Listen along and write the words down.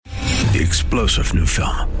The explosive new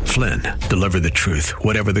film, Flynn, deliver the truth,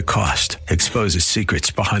 whatever the cost, exposes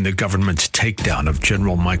secrets behind the government's takedown of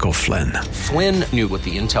General Michael Flynn. Flynn knew what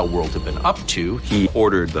the intel world had been up to. He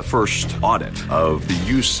ordered the first audit of the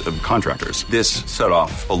use of contractors. This set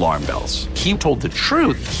off alarm bells. He told the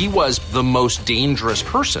truth. He was the most dangerous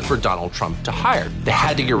person for Donald Trump to hire. They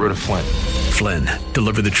had to get rid of Flynn. Flynn,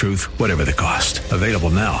 deliver the truth, whatever the cost. Available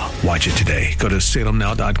now. Watch it today. Go to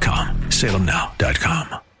salemnow.com.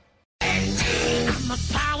 salemnow.com. I'm a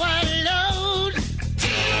power load.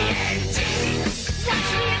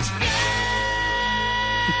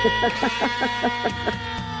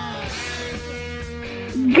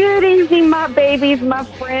 Good evening, my babies, my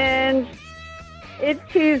friends. It's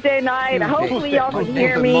Tuesday night. Hopefully y'all can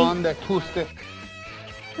hear me.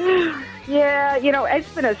 Yeah, you know,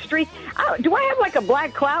 it's been a streak. Do I have like a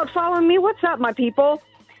black cloud following me? What's up, my people?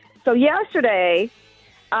 So yesterday,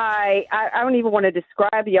 I don't even want to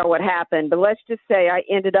describe to y'all what happened, but let's just say I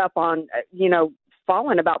ended up on,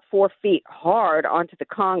 falling about 4 feet hard onto the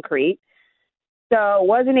concrete. So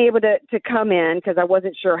wasn't able to come in because I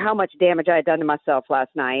wasn't sure how much damage I had done to myself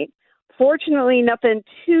last night. Fortunately, nothing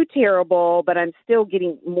too terrible, but I'm still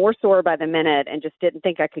getting more sore by the minute and just didn't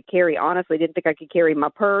think I could carry my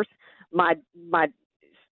purse, my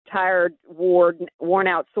tired, worn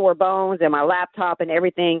out sore bones and my laptop and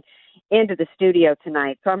everything into the studio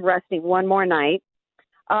tonight. So I'm resting one more night.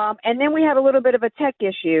 And then we had a little bit of a tech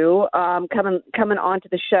issue coming onto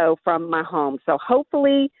the show from my home. So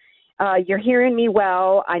hopefully you're hearing me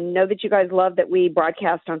well. I know that you guys love that we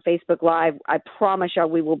broadcast on Facebook Live. I promise y'all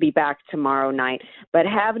we will be back tomorrow night. But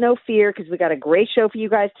have no fear because we got a great show for you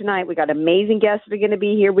guys tonight. We got amazing guests that are going to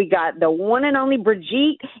be here. We got the one and only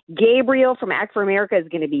Brigitte Gabriel from Act for America is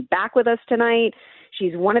going to be back with us tonight.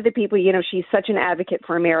 She's one of the people, she's such an advocate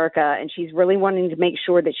for America, and she's really wanting to make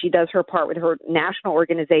sure that she does her part with her national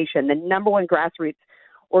organization, the number one grassroots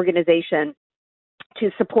organization to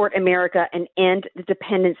support America and end the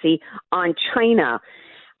dependency on China.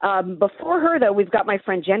 Before her, though, we've got my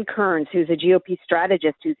friend Jen Kearns, who's a GOP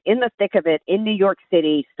strategist who's in the thick of it in New York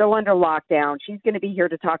City, still under lockdown. She's going to be here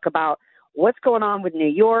to talk about what's going on with New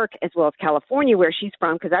York as well as California, where she's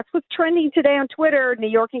from, because that's what's trending today on Twitter, New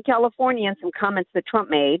York and California, and some comments that Trump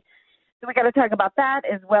made. So we got to talk about that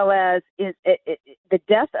as well as the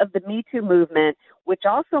death of the Me Too movement, which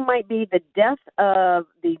also might be the death of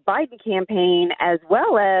the Biden campaign, as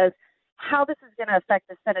well as how this is going to affect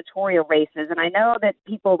the senatorial races. And I know that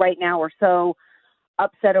people right now are so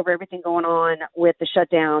upset over everything going on with the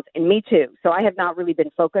shutdowns, and me too. So I have not really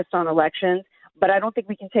been focused on elections, but I don't think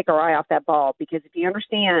we can take our eye off that ball, because if you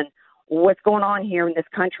understand what's going on here in this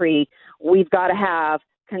country, we've got to have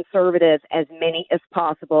conservatives, as many as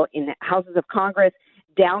possible, in the houses of Congress,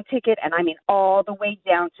 down ticket, and I mean all the way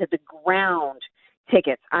down to the ground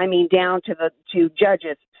tickets. I mean down to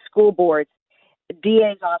judges, school boards,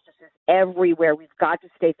 DA's offices, everywhere. We've got to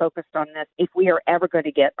stay focused on this if we are ever going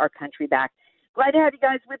to get our country back. Glad to have you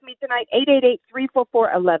guys with me tonight.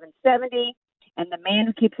 888-344-1170. And the man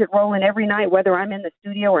who keeps it rolling every night, whether I'm in the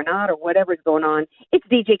studio or not or whatever's going on, it's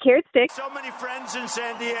DJ Carrot Stick. So many friends in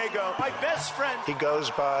San Diego. My best friend. He goes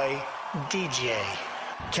by DJ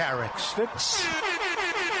Carrot Sticks.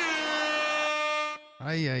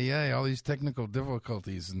 Ay, all these technical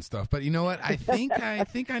difficulties and stuff. But you know what? I think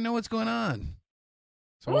I know what's going on.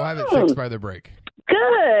 So we'll have it fixed by the break.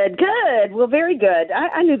 Good. Well, very good.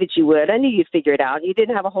 I knew that you would. I knew you'd figure it out. You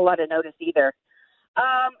didn't have a whole lot of notice either.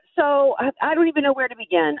 So I don't even know where to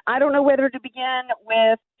begin. I don't know whether to begin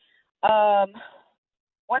with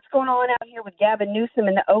what's going on out here with Gavin Newsom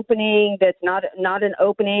in the opening that's not an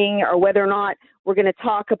opening, or whether or not we're going to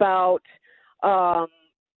talk about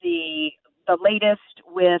the latest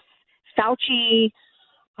with Fauci.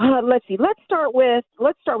 Let's see. Let's start with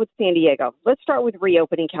San Diego. Let's start with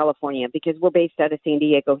reopening California, because we're based out of San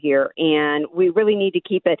Diego here, and we really need to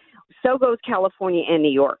keep it. So goes California and New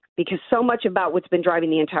York, because so much about what's been driving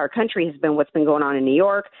the entire country has been what's been going on in New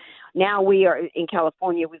York. Now we are in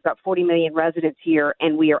California. We've got 40 million residents here,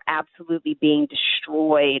 and we are absolutely being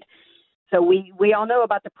destroyed. So we all know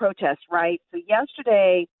about the protests, right? So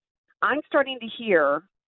yesterday, I'm starting to hear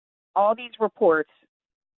all these reports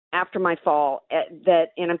after my fall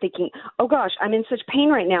and I'm thinking, oh gosh, I'm in such pain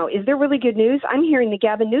right now. Is there really good news? I'm hearing that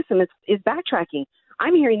Gavin Newsom is backtracking.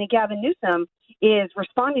 I'm hearing that Gavin Newsom is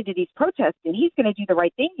responding to these protests, and he's going to do the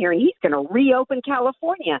right thing here, and he's going to reopen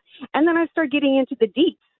California. And then I start getting into the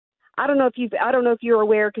deets. I don't know if you're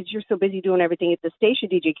aware, because you're so busy doing everything at the station,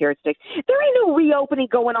 DJ Carrot Stick. There ain't no reopening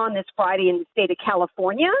going on this Friday in the state of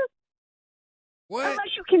California. What?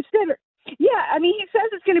 Unless you consider Yeah, I mean, he says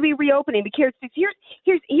it's going to be reopening because here's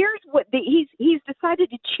what he's decided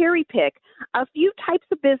to cherry pick a few types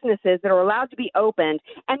of businesses that are allowed to be opened,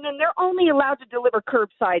 and then they're only allowed to deliver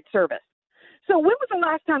curbside service. So when was the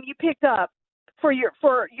last time you picked up for your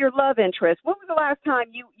love interest? When was the last time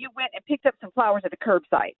you went and picked up some flowers at a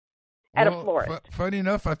curbside at a florist? Funny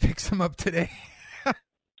enough, I picked some up today.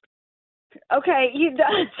 Okay, you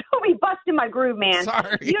so we busted my groove, man.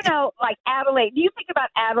 Sorry. You know, like Adelaide. Do you think about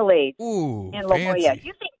Adelaide Ooh, in La Jolla? fancy.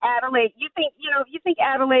 You think Adelaide? You think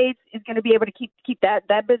Adelaide is going to be able to keep that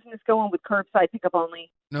business going with curbside pickup only?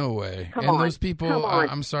 No way. Come and on. those people, Come on.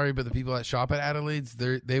 I'm sorry, but the people that shop at Adelaide's,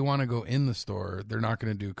 they want to go in the store. They're not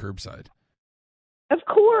going to do curbside. Of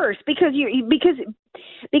course, because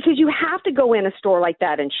you have to go in a store like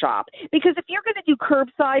that and shop. Because if you're going to do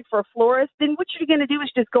curbside for a florist, then what you're going to do is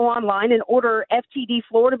just go online and order FTD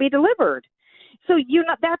floor to be delivered. So you're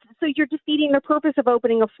defeating the purpose of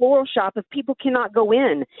opening a floral shop if people cannot go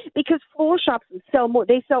in, because floral shops sell more.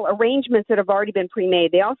 They sell arrangements that have already been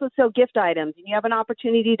pre-made. They also sell gift items, and you have an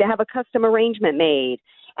opportunity to have a custom arrangement made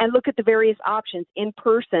and look at the various options in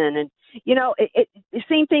person. And the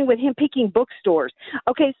same thing with him picking bookstores.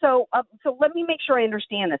 Okay, so let me make sure I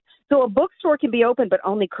understand this. So a bookstore can be open, but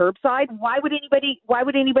only curbside. Why would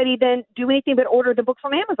anybody then do anything but order the book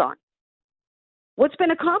from Amazon? What's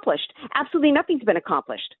been accomplished? Absolutely nothing's been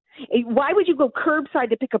accomplished. Why would you go curbside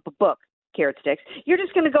to pick up a book, Carrot Sticks? You're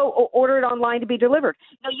just going to go order it online to be delivered.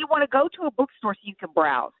 No, you want to go to a bookstore so you can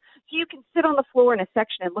browse. So you can sit on the floor in a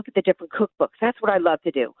section and look at the different cookbooks. That's what I love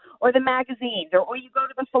to do. Or the magazines, or you go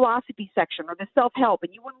to the philosophy section or the self-help,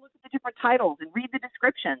 and you want to look at the different titles and read the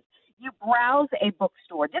descriptions. You browse a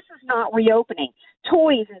bookstore. This is not reopening.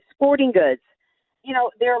 Toys and sporting goods,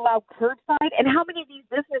 they're allowed curbside. And how many of these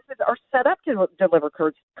businesses are set up to deliver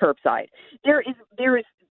curbside? There is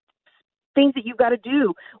things that you've got to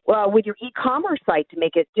do with your e-commerce site to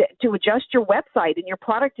make it to adjust your website and your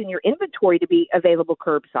product and your inventory to be available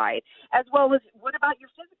curbside, as well as what about your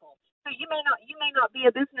physical? So you may not be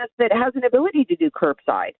a business that has an ability to do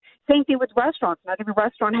curbside. Same thing with restaurants. Not every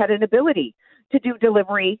restaurant had an ability to do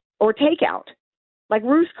delivery or takeout. Like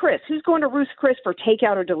Ruth's Chris. Who's going to Ruth's Chris for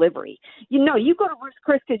takeout or delivery? You go to Ruth's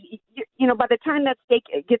Chris because, by the time that steak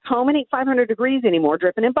gets home, it ain't 500 degrees anymore,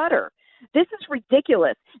 dripping in butter. This is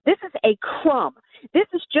ridiculous. This is a crumb. This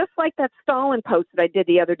is just like that Stalin post that I did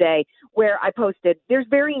the other day where I posted, there's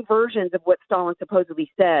varying versions of what Stalin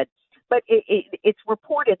supposedly said, but it's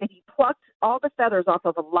reported that he plucked all the feathers off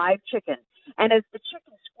of a live chicken. And as the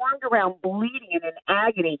chicken squirmed around bleeding and in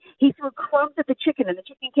agony, he threw crumbs at the chicken and the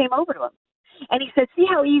chicken came over to him. And he said, see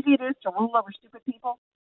how easy it is to rule over stupid people?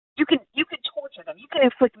 You can torture them. You can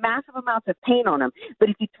inflict massive amounts of pain on them. But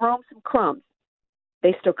if you throw them some crumbs,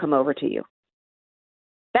 they still come over to you.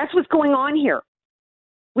 That's what's going on here.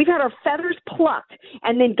 We've had our feathers plucked,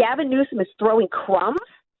 and then Gavin Newsom is throwing crumbs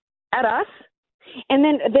at us. And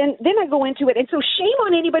then I go into it. And so shame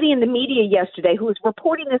on anybody in the media yesterday who was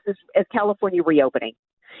reporting this as California reopening.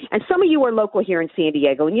 And some of you are local here in San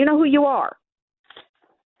Diego, and you know who you are.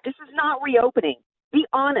 This is not reopening. Be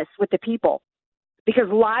honest with the people, because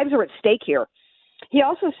lives are at stake here. He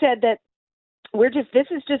also said that this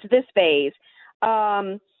is just this phase.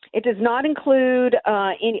 It does not include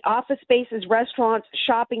any office spaces, restaurants,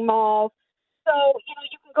 shopping malls. So,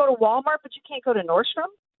 you can go to Walmart, but you can't go to Nordstrom.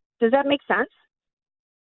 Does that make sense?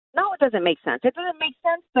 No, it doesn't make sense. It doesn't make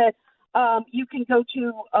sense that you can go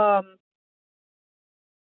to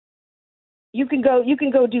you can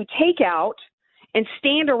go do takeout and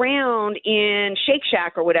stand around in Shake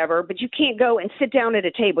Shack or whatever, but you can't go and sit down at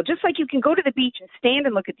a table. Just like you can go to the beach and stand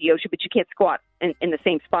and look at the ocean, but you can't squat in the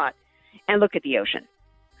same spot and look at the ocean.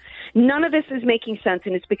 None of this is making sense,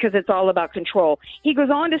 and it's because it's all about control. He goes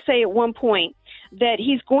on to say at one point that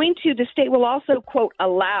the state will also, quote,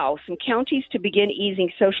 allow some counties to begin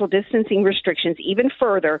easing social distancing restrictions even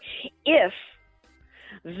further if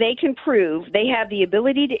they can prove they have the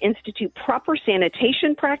ability to institute proper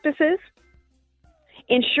sanitation practices,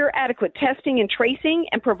 ensure adequate testing and tracing,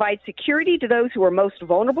 and provide security to those who are most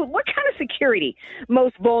vulnerable. What kind of security?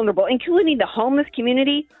 Most vulnerable, including the homeless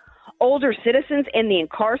community, older citizens, and the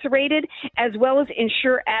incarcerated, as well as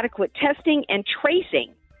ensure adequate testing and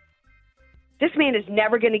tracing. This man is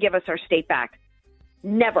never going to give us our state back.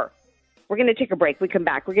 Never. We're going to take a break. We come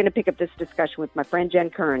back. We're going to pick up this discussion with my friend Jen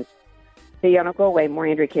Kearns. So you don't go away. More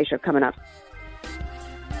Andrea Kaye Show coming up.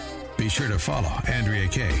 Be sure to follow Andrea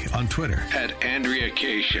Kaye on Twitter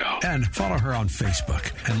 @AndreaKayeShow. and follow her on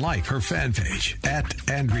Facebook and like her fan page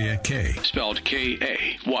 @AndreaKaye. Spelled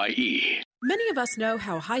Kaye. Many of us know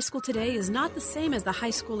how high school today is not the same as the high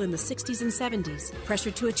school in the 60s and 70s. Pressure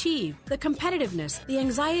to achieve, the competitiveness, the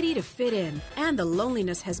anxiety to fit in, and the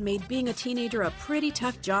loneliness has made being a teenager a pretty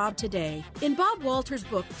tough job today. In Bob Walter's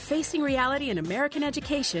book, Facing Reality in American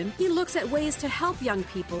Education, he looks at ways to help young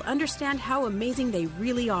people understand how amazing they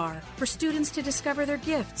really are, for students to discover their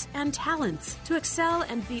gifts and talents, to excel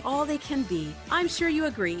and be all they can be. I'm sure you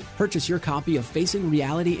agree. Purchase your copy of Facing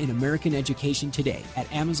Reality in American Education today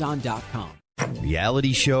at Amazon.com.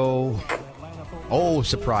 Reality show. Oh,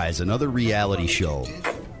 surprise, another reality show.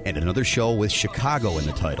 And another show with Chicago in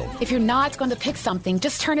the title. If you're not going to pick something,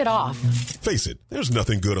 just turn it off. Face it, there's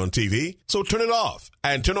nothing good on TV, so turn it off.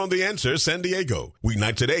 And turn on The Answer San Diego.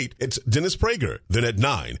 Weeknights at 8, it's Dennis Prager. Then at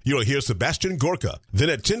 9, you'll hear Sebastian Gorka. Then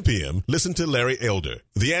at 10 p.m., listen to Larry Elder.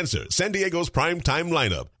 The Answer, San Diego's prime time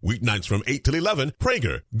lineup. Weeknights from 8 till 11,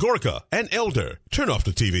 Prager, Gorka, and Elder. Turn off the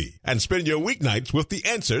TV and spend your weeknights with The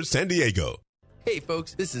Answer San Diego. Hey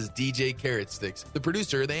folks, this is DJ Carrot Sticks, the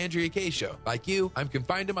producer of The Andrea Kaye Show. Like you, I'm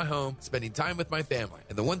confined to my home, spending time with my family.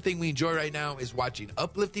 And the one thing we enjoy right now is watching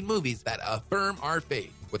uplifting movies that affirm our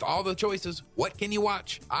faith. With all the choices, what can you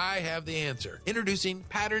watch? I have the answer. Introducing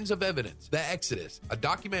Patterns of Evidence, The Exodus, a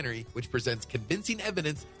documentary which presents convincing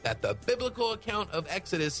evidence that the biblical account of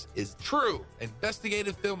Exodus is true.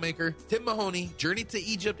 Investigative filmmaker Tim Mahoney journeyed to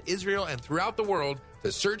Egypt, Israel, and throughout the world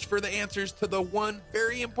to search for the answers to the one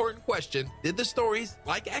very important question: did the stories,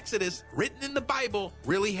 like Exodus, written in the Bible,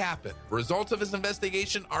 really happen? The results of his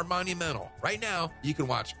investigation are monumental. Right now, you can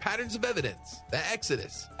watch Patterns of Evidence, The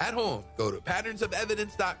Exodus, at home. Go to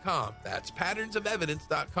patternsofevidence.com. That's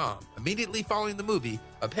patternsofevidence.com. Immediately following the movie,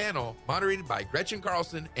 a panel moderated by Gretchen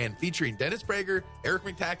Carlson and featuring Dennis Prager, Eric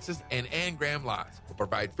McTaxis, and Anne Graham Lotz will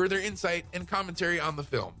provide further insight and commentary on the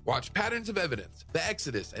film. Watch Patterns of Evidence, The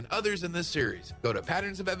Exodus, and others in this series. Go to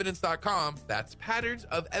patternsofevidence.com. That's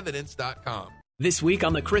patternsofevidence.com. This week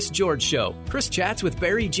on The Chris George Show, Chris chats with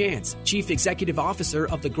Barry Jantz, Chief Executive Officer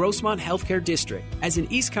of the Grossmont Healthcare District. As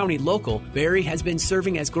an East County local, Barry has been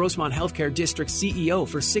serving as Grossmont Healthcare District CEO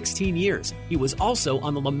for 16 years. He was also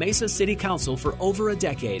on the La Mesa City Council for over a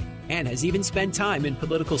decade and has even spent time in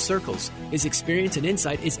political circles. His experience and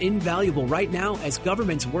insight is invaluable right now as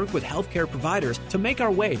governments work with healthcare providers to make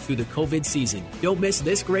our way through the COVID season. Don't miss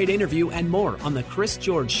this great interview and more on The Chris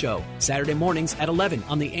George Show, Saturday mornings at 11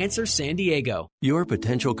 on The Answer San Diego. Your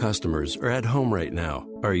potential customers are at home right now.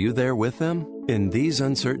 Are you there with them? In these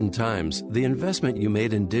uncertain times, the investment you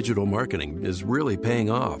made in digital marketing is really paying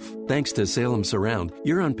off. Thanks to Salem Surround,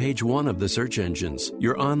 you're on page 1 of the search engines.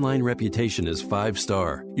 Your online reputation is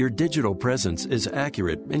 5-star. Your digital presence is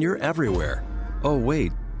accurate, and you're everywhere. Oh,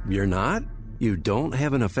 wait, you're not? You don't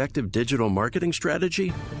have an effective digital marketing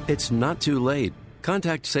strategy? It's not too late.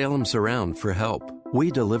 Contact Salem Surround for help. We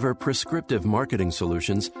deliver prescriptive marketing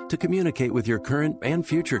solutions to communicate with your current and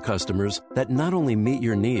future customers that not only meet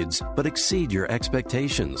your needs, but exceed your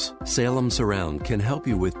expectations. Salem Surround can help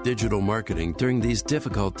you with digital marketing during these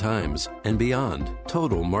difficult times and beyond.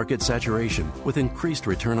 Total market saturation with increased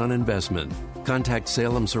return on investment. Contact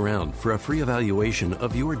Salem Surround for a free evaluation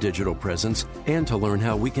of your digital presence and to learn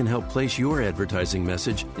how we can help place your advertising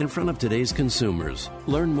message in front of today's consumers.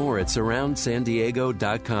 Learn more at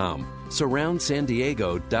surroundsandiego.com.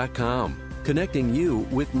 surroundsandiego.com, connecting you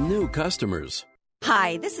with new customers.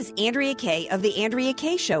 Hi, this is Andrea Kaye of The Andrea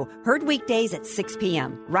Kaye Show, heard weekdays at 6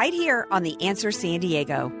 p.m., right here on The Answer San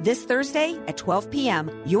Diego. This Thursday at 12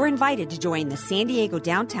 p.m., you're invited to join the San Diego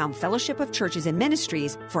Downtown Fellowship of Churches and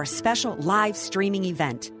Ministries for a special live streaming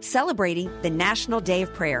event celebrating the National Day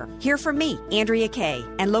of Prayer. Hear from me, Andrea Kaye,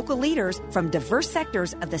 and local leaders from diverse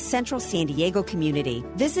sectors of the Central San Diego community.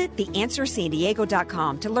 Visit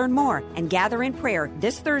theanswersandiego.com to learn more and gather in prayer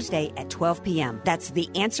this Thursday at 12 p.m. That's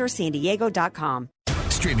theanswersandiego.com.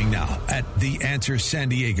 Streaming now at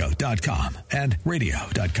theanswersandiego.com and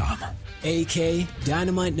radio.com. AK,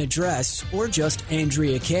 Dynamite and Address, or just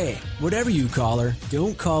Andrea Kaye. Whatever you call her,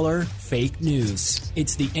 don't call her fake news.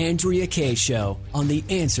 It's The Andrea Kaye Show on The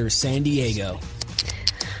Answer San Diego.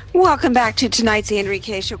 Welcome back to tonight's Andrea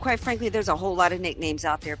Kaye Show. Quite frankly, there's a whole lot of nicknames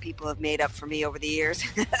out there people have made up for me over the years.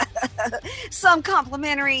 Some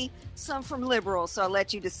complimentary, some from liberal, so I'll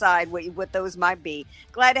let you decide what those might be.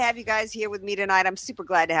 Glad to have you guys here with me tonight. I'm super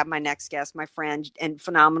glad to have my next guest, my friend and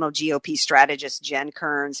phenomenal GOP strategist, Jen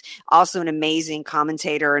Kearns, also an amazing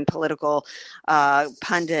commentator and political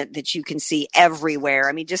pundit that you can see everywhere.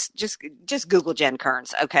 I mean, just Google Jen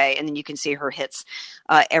Kearns, okay, and then you can see her hits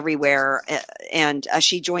everywhere. And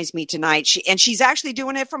she joins me tonight. She's actually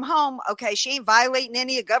doing it from home, okay? She ain't violating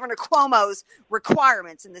any of Governor Cuomo's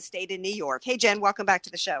requirements in the state of New York. Hey, Jen, welcome back to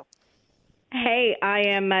the show. Hey, I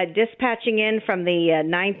am dispatching in from the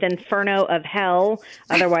ninth inferno of hell,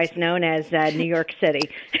 otherwise known as New York City.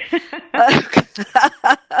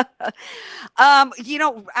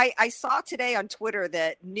 I saw today on Twitter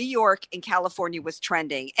that New York and California was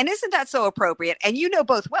trending. And isn't that so appropriate? And you know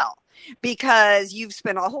both well, because you've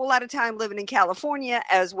spent a whole lot of time living in California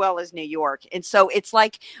as well as New York. And so it's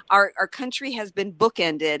like our country has been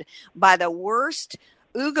bookended by the worst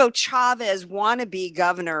Hugo Chavez wannabe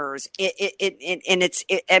governors.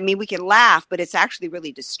 I mean, we can laugh, but it's actually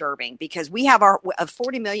really disturbing because we have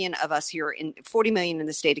 40 million of us here, 40 million in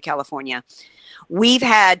the state of California. We've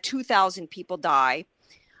had 2,000 people die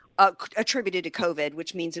attributed to COVID,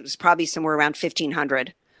 which means it was probably somewhere around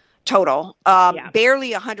 1,500 total.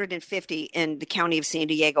 Barely 150 in the county of San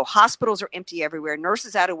Diego. Hospitals are empty everywhere.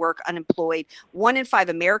 Nurses out of work, unemployed. 1 in 5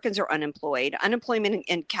 Americans are unemployed. Unemployment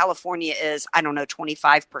in California is,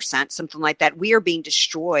 25%, something like that. We are being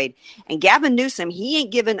destroyed. And Gavin Newsom, he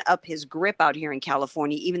ain't giving up his grip out here in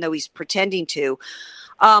California, even though he's pretending to.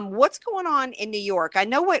 What's going on in New York? I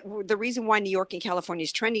know what the reason why New York and California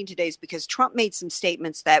is trending today is because Trump made some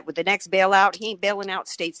statements that with the next bailout, he ain't bailing out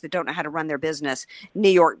states that don't know how to run their business,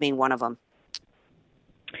 New York being one of them.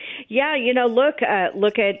 Yeah, look at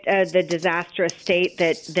the disastrous state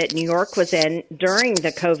that New York was in during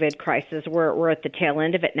the COVID crisis. We're at the tail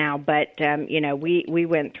end of it now, but we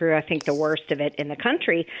went through, I think, the worst of it in the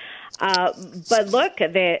country. But look,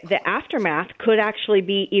 the aftermath could actually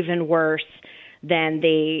be even worse than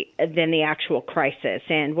the actual crisis.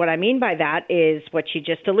 And what I mean by that is what you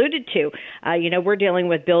just alluded to. We're dealing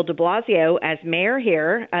with Bill de Blasio as mayor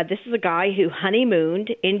here. This is a guy who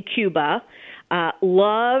honeymooned in Cuba,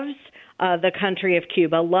 loves the country of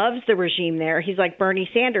Cuba, loves the regime there. He's like Bernie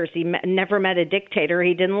Sanders. He never met a dictator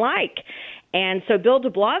he didn't like. And so Bill de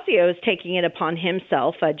Blasio is taking it upon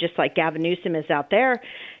himself, just like Gavin Newsom is out there,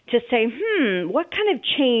 to say, what kind of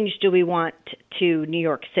change do we want to New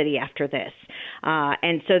York City after this?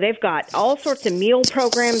 And so they've got all sorts of meal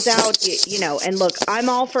programs out, and look, I'm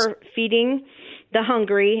all for feeding the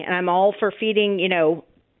hungry, and I'm all for feeding,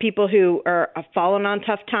 people who are falling on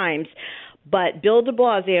tough times. But Bill de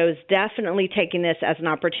Blasio is definitely taking this as an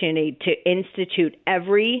opportunity to institute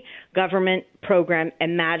every government program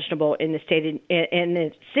imaginable in the in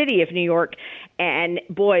the city of New York. And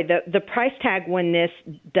boy, the price tag when this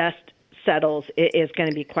dust settles is going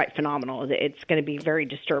to be quite phenomenal. It's going to be very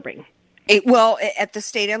disturbing. Well, at the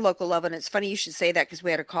state and local level, and it's funny you should say that because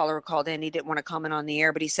we had a caller who called in. He didn't want to comment on the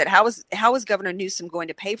air, but he said, how is Governor Newsom going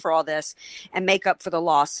to pay for all this and make up for the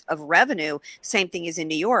loss of revenue? Same thing as in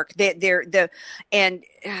New York. And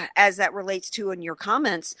as that relates to in your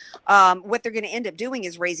comments, what they're going to end up doing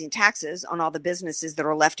is raising taxes on all the businesses that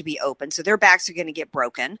are left to be open. So their backs are going to get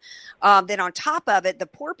broken. Then on top of it, the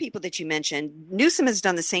poor people that you mentioned, Newsom has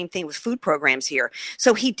done the same thing with food programs here.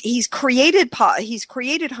 So he's created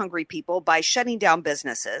hungry people by shutting down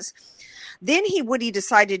businesses. Then what he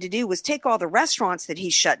decided to do was take all the restaurants that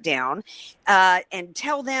he shut down and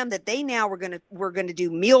tell them that they now we're going to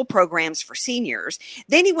do meal programs for seniors.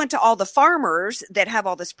 Then he went to all the farmers that have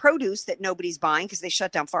all this produce that nobody's buying because they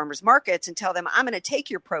shut down farmers markets and tell them, I'm going to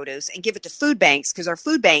take your produce and give it to food banks because our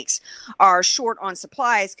food banks are short on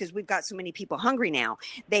supplies because we've got so many people hungry now.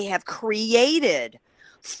 They have created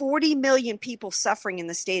 40 million people suffering in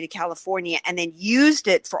the state of California and then used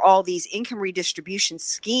it for all these income redistribution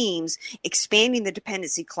schemes, expanding the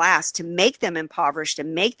dependency class to make them impoverished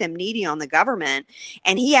and make them needy on the government.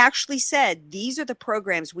 And he actually said, these are the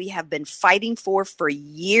programs we have been fighting for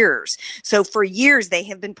years. So for years, they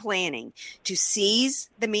have been planning to seize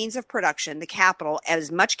the means of production, the capital,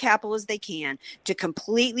 as much capital as they can, to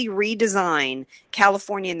completely redesign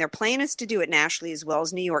California. And their plan is to do it nationally as well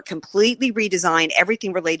as New York, completely redesign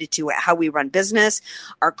everything related to how we run business,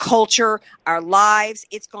 our culture, our lives.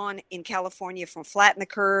 It's gone in California from flatten the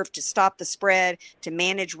curve to stop the spread to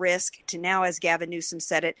manage risk to now, as Gavin Newsom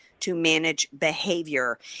said it, to manage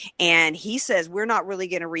behavior. And he says we're not really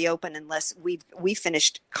going to reopen unless we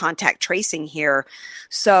finished contact tracing here.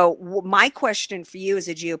 So my question for you as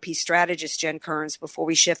a GOP strategist, Jen Kearns, before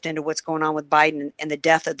we shift into what's going on with Biden and the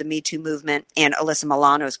death of the Me Too movement and Alyssa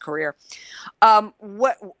Milano's career,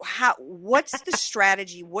 what's the strategy?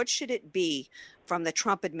 What should it be from the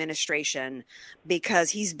Trump administration? Because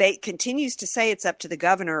he's continues to say it's up to the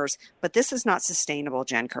governors, but this is not sustainable,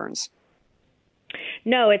 Jen Kearns.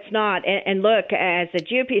 No, it's not. And look, as a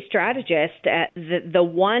GOP strategist, the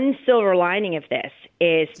one silver lining of this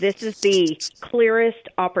is the clearest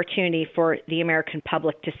opportunity for the American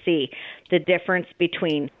public to see the difference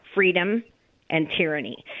between freedom and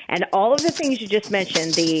tyranny. And all of the things you just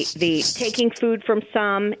mentioned, the taking food from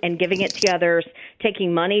some and giving it to others,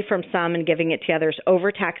 taking money from some and giving it to others,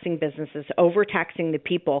 overtaxing businesses, overtaxing the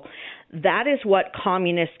people, that is what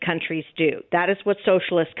communist countries do. That is what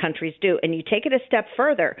socialist countries do. And you take it a step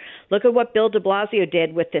further. Look at what Bill de Blasio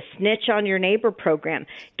did with the Snitch on Your Neighbor program.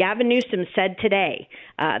 Gavin Newsom said today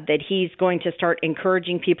that he's going to start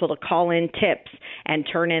encouraging people to call in tips and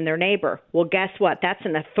turn in their neighbor. Well, guess what? That's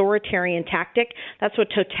an authoritarian tactic. That's what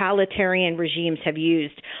totalitarian regimes have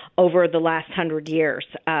used over the last 100 years.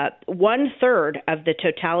 1/3 of the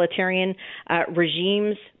totalitarian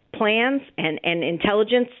regimes' plans and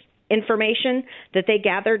intelligence information that they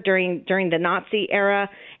gathered during the Nazi era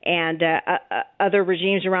and other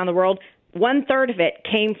regimes around the world, 1/3 of it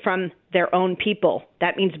came from their own people.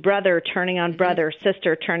 That means brother turning on brother,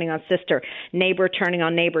 sister turning on sister, neighbor turning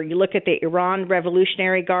on neighbor. You look at the Iran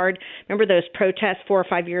Revolutionary Guard. Remember those protests 4 or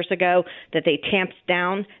 5 years ago that they tamped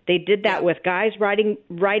down? They did that with guys riding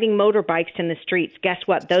motorbikes in the streets. Guess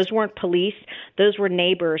what? Those weren't police. Those were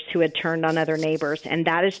neighbors who had turned on other neighbors. And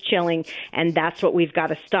that is chilling, and that's what we've got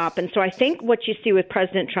to stop. And so I think what you see with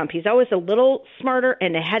President Trump, he's always a little smarter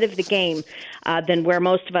and ahead of the game than where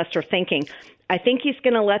most of us are thinking. I think he's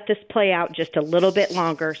going to let this play out just a little bit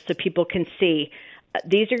longer so people can see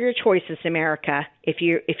these are your choices, America. If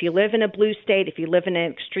you live in a blue state, if you live in an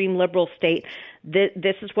extreme liberal state,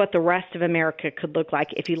 this is what the rest of America could look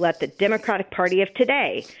like if you let the Democratic Party of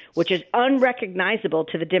today, which is unrecognizable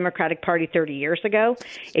to the Democratic Party 30 years ago,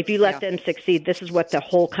 if you let them succeed, this is what the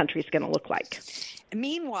whole country is going to look like.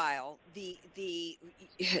 Meanwhile,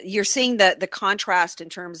 you're seeing the contrast in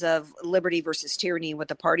terms of liberty versus tyranny and what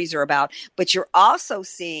the parties are about, but you're also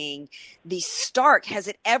seeing the stark, has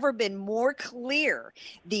it ever been more clear,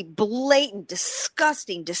 the blatant,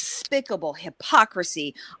 disgusting, despicable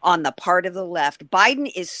hypocrisy on the part of the left.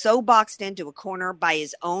 Biden is so boxed into a corner by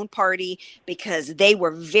his own party because they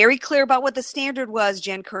were very clear about what the standard was,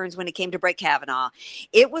 Jen Kearns, when it came to Brett Kavanaugh.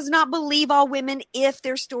 It was not believe all women if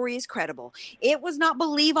their story is credible. It was not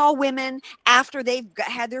believe all women after they've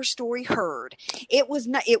had their story heard. It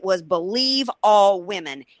was believe all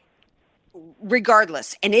women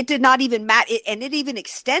regardless. And it did not even matter. And it even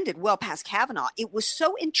extended well past Kavanaugh. It was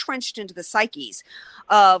so entrenched into the psyches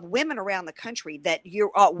of women around the country that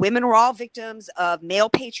women are all victims of male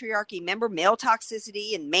patriarchy, remember, male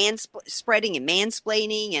toxicity and spreading and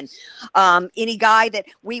mansplaining and any guy that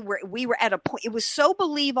we were at a point. It was so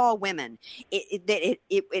believe all women that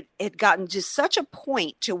it had gotten to such a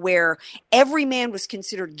point to where every man was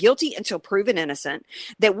considered guilty until proven innocent,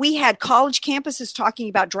 that we had college campuses talking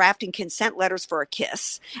about drafting consent letters for a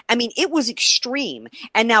kiss. I mean, it was extreme.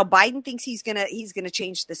 And now Biden thinks he's gonna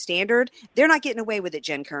change the standard. They're not getting away with it,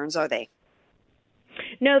 Jen Kearns, are they?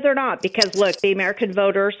 No, they're not, because look, the American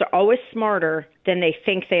voters are always smarter than they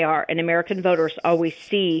think they are, and American voters always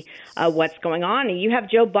see what's going on. And you have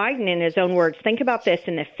Joe Biden, in his own words. Think about this.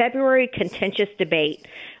 In the February contentious debate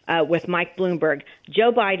with Mike Bloomberg,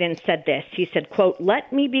 Joe Biden said this. He said, quote,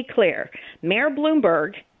 "Let me be clear. Mayor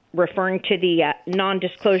Bloomberg," referring to the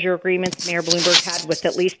non-disclosure agreements Mayor Bloomberg had with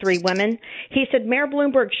at least 3 women. He said Mayor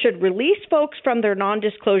Bloomberg should release folks from their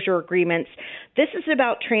non-disclosure agreements. This is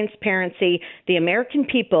about transparency. The American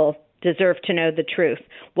people deserve to know the truth.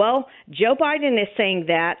 Well, Joe Biden is saying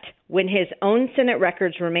that when his own Senate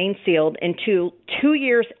records remain sealed until 2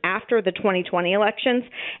 years after the 2020 elections,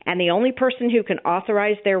 and the only person who can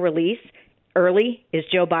authorize their release early is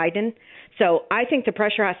Joe Biden. So I think the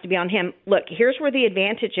pressure has to be on him. Look, here's where the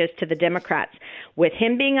advantage is to the Democrats. With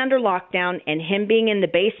him being under lockdown and him being in the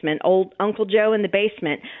basement, old Uncle Joe in the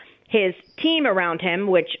basement, his team around him,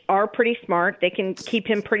 which are pretty smart, they can keep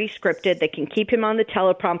him pretty scripted. They can keep him on the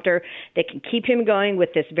teleprompter. They can keep him going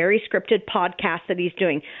with this very scripted podcast that he's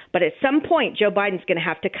doing. But at some point, Joe Biden's going to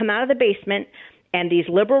have to come out of the basement. And these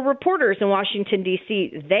liberal reporters in Washington,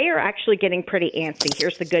 D.C., they are actually getting pretty antsy.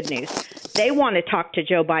 Here's the good news. They want to talk to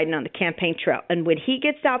Joe Biden on the campaign trail. And when he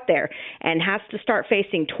gets out there and has to start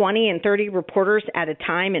facing 20 and 30 reporters at a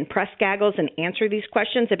time in press gaggles and answer these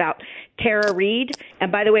questions about Tara Reade,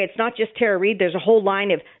 and by the way, it's not just Tara Reade. There's a whole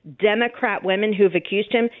line of Democrat women who've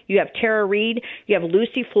accused him. You have Tara Reade. You have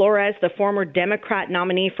Lucy Flores, the former Democrat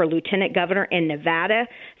nominee for lieutenant governor in Nevada,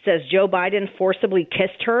 says Joe Biden forcibly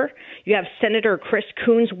kissed her. You have Senator Chris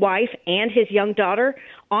Coons' wife and his young daughter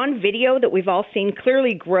on video that we've all seen,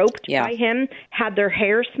 clearly groped by him, had their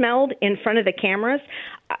hair smelled in front of the cameras.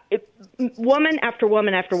 Woman after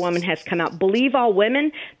woman after woman has come out. Believe all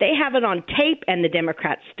women. They have it on tape, and the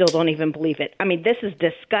Democrats still don't even believe it. I mean, this is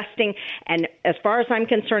disgusting. And as far as I'm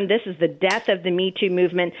concerned, this is the death of the Me Too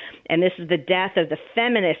movement, and this is the death of the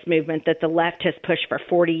feminist movement that the left has pushed for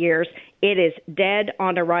 40 years. It is dead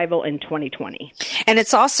on arrival in 2020. And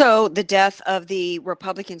it's also the death of the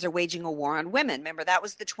Republicans are waging a war on women. Remember, that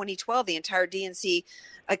was the 2012, the entire DNC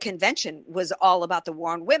convention was all about the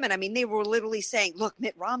war on women. I mean, they were literally saying, look,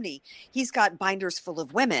 Mitt Romney, he's got binders full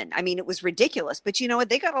of women. I mean, it was ridiculous. But you know what?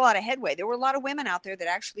 They got a lot of headway. There were a lot of women out there that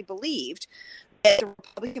actually believed that the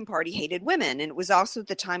Republican Party hated women. And it was also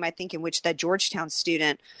the time, I think, in which that Georgetown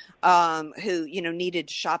student who, you know, needed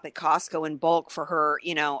to shop at Costco in bulk for her,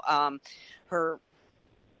 you know, her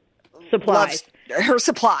supplies. Her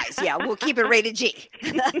supplies. Yeah, we'll keep it rated G.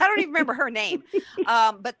 I don't even remember her name.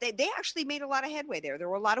 But they actually made a lot of headway there. There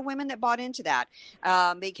were a lot of women that bought into that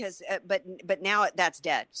because, but now that's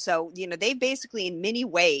dead. So, you know, they basically in many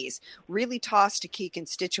ways really tossed a key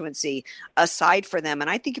constituency aside for them. And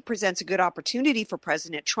I think it presents a good opportunity for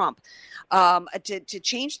President Trump to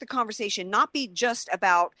change the conversation, not be just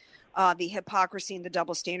about the hypocrisy and the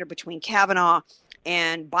double standard between Kavanaugh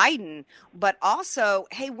and Biden, but also,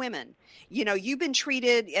 hey, women, you know, you've been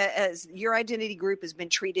treated as your identity group has been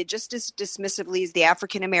treated just as dismissively as the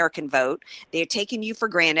African American vote. They're taking you for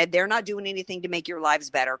granted. They're not doing anything to make your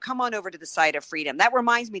lives better. Come on over to the side of freedom. That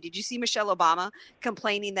reminds me, did you see Michelle Obama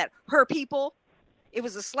complaining that her people, it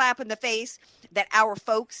was a slap in the face that our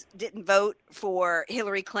folks didn't vote for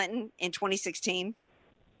Hillary Clinton in 2016?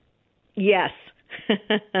 Yes.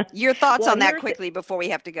 Your thoughts on that quickly before we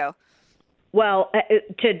have to go. Well,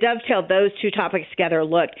 to dovetail those two topics together,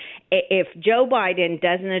 look, if Joe Biden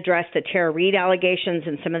doesn't address the Tara Reade allegations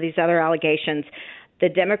and some of these other allegations, the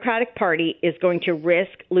Democratic Party is going to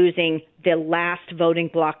risk losing the last voting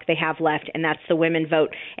bloc they have left, and that's the women vote.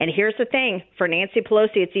 And here's the thing, for Nancy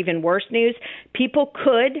Pelosi, it's even worse news.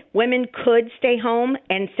 Women could stay home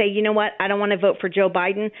and say, you know what, I don't want to vote for Joe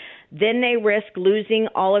Biden. Then they risk losing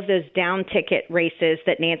all of those down ticket races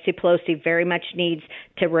that Nancy Pelosi very much needs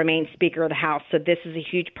to remain Speaker of the House. So this is a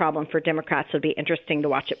huge problem for Democrats. It'll be interesting to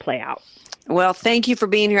watch it play out. Well, thank you for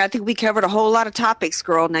being here. I think we covered a whole lot of topics,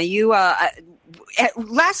 girl. Now you,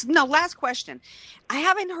 last question. I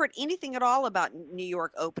haven't heard anything at all about New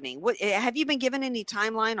York opening. Have you been given any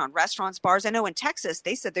timeline on restaurants, bars? I know in Texas,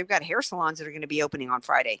 they said they've got hair salons that are going to be opening on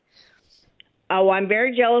Friday. Oh, I'm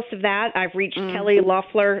very jealous of that. I've reached Kelly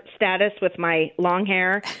Loeffler status with my long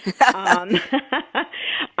hair.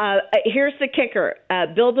 Here's the kicker.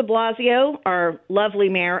 Bill de Blasio, our lovely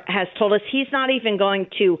mayor, has told us he's not even going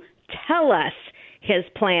to tell us his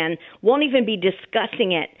plan, won't even be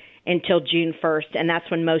discussing it until June 1st, and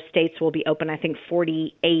that's when most states will be open. I think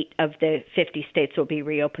 48 of the 50 states will be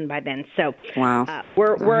reopened by then. So wow.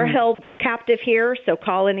 We're held captive here, so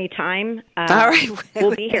call any time. All right.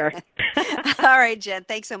 We'll be here. All right, Jen.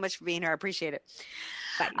 Thanks so much for being here. I appreciate it.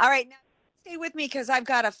 Bye. All right. Now, stay with me because I've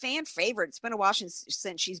got a fan favorite. It's been a while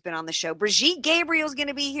since she's been on the show. Brigitte Gabriel's going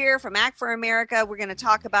to be here from Act for America. We're going to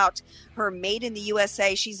talk about her Made in the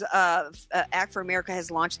USA. She's Act for America has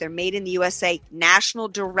launched their Made in the USA National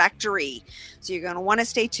Directory. So you're going to want to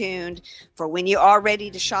stay tuned for when you are ready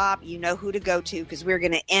to shop. You know who to go to because we're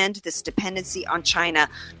going to end this dependency on China.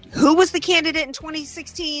 Who was the candidate in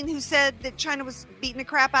 2016 who said that China was beating the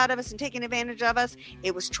crap out of us and taking advantage of us?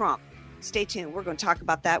 It was Trump. Stay tuned. We're going to talk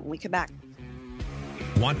about that when we come back.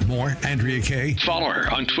 Want more Andrea Kaye? Follow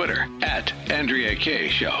her on Twitter at Andrea Kaye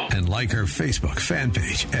Show. And like her Facebook fan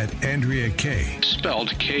page at Andrea Kaye.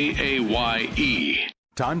 Spelled Kaye.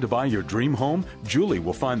 Time to buy your dream home? Julie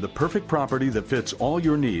will find the perfect property that fits all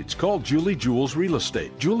your needs. Call Julie Jules Real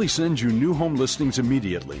Estate. Julie sends you new home listings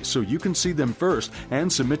immediately so you can see them first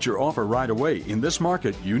and submit your offer right away. In this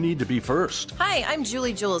market, you need to be first. Hi, I'm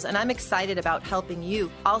Julie Jules, and I'm excited about helping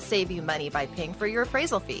you. I'll save you money by paying for your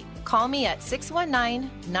appraisal fee. Call me at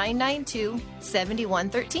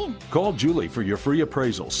 619-992-7113. Call Julie for your free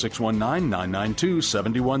appraisal,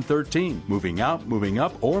 619-992-7113. Moving out, moving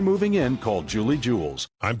up, or moving in, call Julie Jules.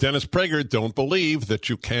 I'm Dennis Prager. Don't believe that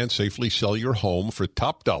you can't safely sell your home for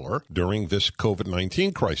top dollar during this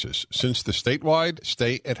COVID-19 crisis. Since the statewide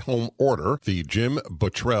stay-at-home order, the Jim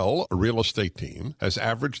Buttrell real estate team has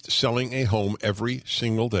averaged selling a home every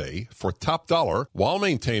single day for top dollar while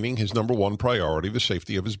maintaining his number one priority, the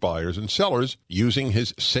safety of his buyers and sellers, using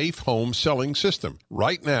his safe home selling system.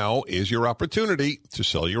 Right now is your opportunity to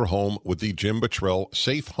sell your home with the Jim Buttrell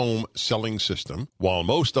safe home selling system. While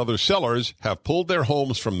most other sellers have pulled their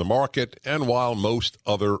homes from the market, and while most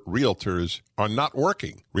other realtors are not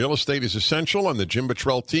working. Real estate is essential, and the Jim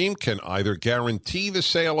Buttrell team can either guarantee the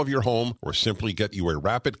sale of your home or simply get you a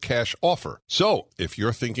rapid cash offer. So, if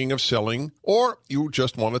you're thinking of selling or you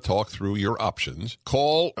just want to talk through your options,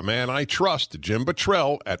 call a man I trust, Jim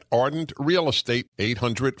Buttrell, at Ardent Real Estate,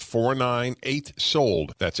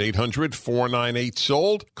 800-498-SOLD. That's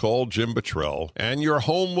 800-498-SOLD. Call Jim Buttrell, and your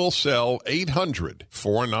home will sell.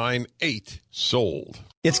 800-498-SOLD.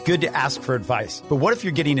 It's good to ask for advice, but what if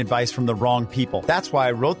you're getting advice from the wrong people? That's why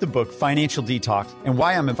I wrote the book Financial Detox and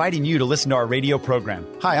why I'm inviting you to listen to our radio program.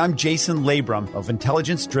 Hi, I'm Jason Labrum of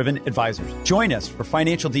Intelligence Driven Advisors. Join us for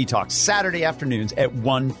Financial Detox Saturday afternoons at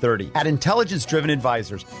 1:30. At Intelligence Driven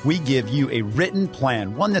Advisors, we give you a written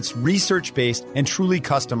plan, one that's research-based and truly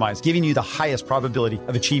customized, giving you the highest probability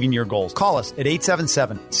of achieving your goals. Call us at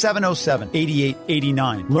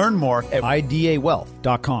 877-707-8889. Learn more at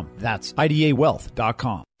IDAWealth.com. That's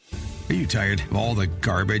IDAWealth.com. Are you tired of all the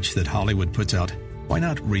garbage that Hollywood puts out? Why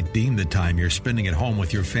not redeem the time you're spending at home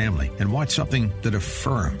with your family and watch something that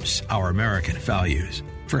affirms our American values?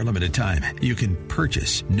 For a limited time, you can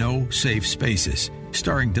purchase No Safe Spaces,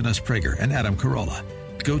 starring Dennis Prager and Adam Carolla.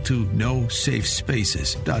 Go to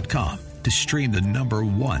NoSafeSpaces.com to stream the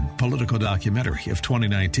 #1 political documentary of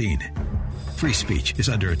 2019. Free speech is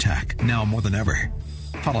under attack now more than ever.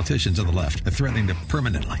 Politicians on the left are threatening to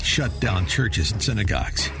permanently shut down churches and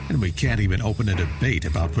synagogues, and we can't even open a debate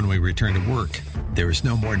about when we return to work. There is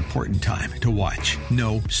no more important time to watch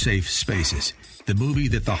No Safe Spaces, the movie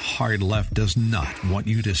that the hard left does not want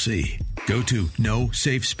you to see. Go to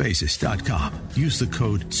NoSafeSpaces.com. Use the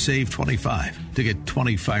code SAVE25 to get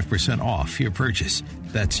 25% off your purchase.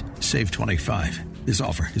 That's SAVE25. This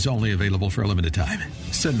offer is only available for a limited time.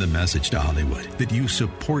 Send the message to Hollywood that you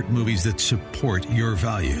support movies that support your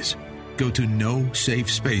values. Go to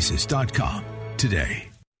NoSafeSpaces.com today.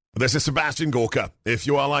 This is Sebastian Gorka. If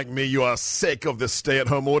you are like me, you are sick of the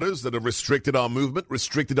stay-at-home orders that have restricted our movement,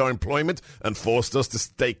 restricted our employment, and forced us to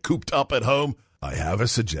stay cooped up at home. I have a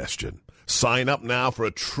suggestion. Sign up now for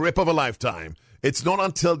a trip of a lifetime. It's not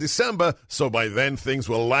until December, so by then things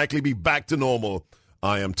will likely be back to normal.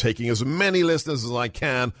 I am taking as many listeners as I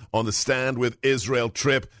can on the Stand with Israel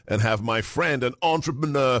trip and have my friend and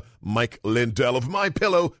entrepreneur Mike Lindell of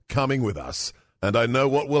MyPillow coming with us. And I know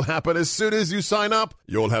what will happen as soon as you sign up.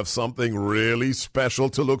 You'll have something really special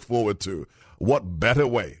to look forward to. What better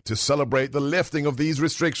way to celebrate the lifting of these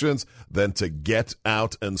restrictions than to get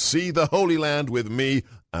out and see the Holy Land with me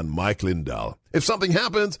and Mike Lindell? If something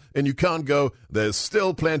happens and you can't go, there's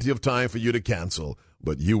still plenty of time for you to cancel,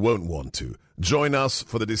 but you won't want to. Join us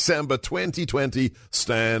for the December 2020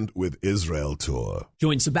 Stand with Israel Tour.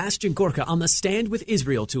 Join Sebastian Gorka on the Stand with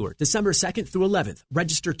Israel Tour, December 2nd through 11th.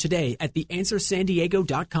 Register today at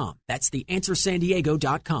theanswersandiego.com. That's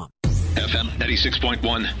theanswersandiego.com. FM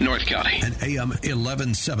 96.1 North County and AM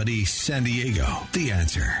 1170 San Diego. The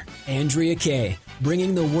Answer. Andrea Kaye,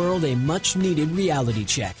 bringing the world a much-needed reality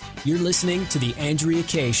check. You're listening to The Andrea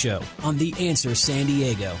Kaye Show on The Answer San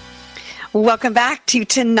Diego. Welcome back to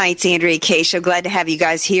tonight's Andrea Kaye Show. Glad to have you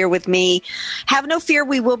guys here with me. Have no fear,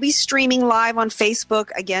 we will be streaming live on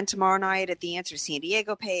Facebook again tomorrow night at the Answer San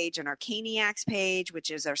Diego page and our Caniacs page, which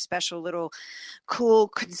is our special little cool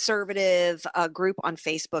conservative group on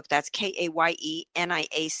Facebook. That's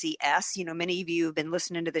KAYENIACS. You know, many of you have been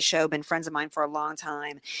listening to the show, been friends of mine for a long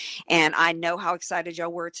time. And I know how excited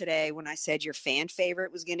y'all were today when I said your fan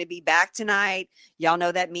favorite was going to be back tonight. Y'all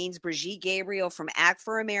know that means Brigitte Gabriel from Act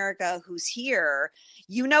for America, who's here.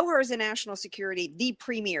 You know her as a national security, the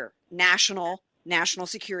premier national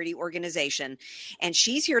security organization. And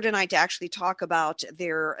she's here tonight to actually talk about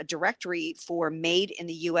their directory for made in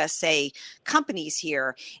the USA companies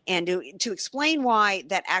here and to explain why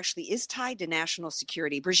that actually is tied to national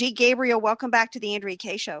security. Brigitte Gabriel, welcome back to the Andrea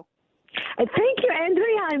Kaye Show. Thank you,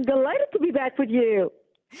 Andrea. I'm delighted to be back with you.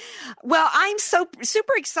 Well, I'm so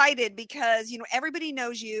super excited because, you know, everybody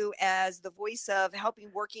knows you as the voice of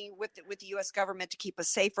working with the U.S. government to keep us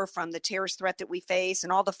safer from the terrorist threat that we face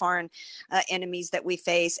and all the foreign enemies that we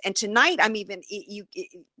face. And tonight, I'm even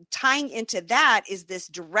tying into that is this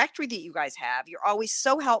directory that you guys have. You're always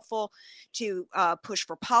so helpful to push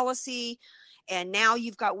for policy. And now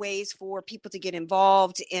you've got ways for people to get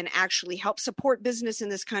involved and actually help support business in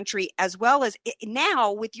this country, as well as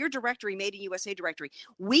now with your directory, Made in USA directory,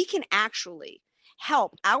 we can actually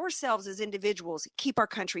help ourselves as individuals keep our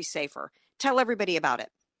country safer. Tell everybody about it.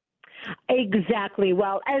 Exactly.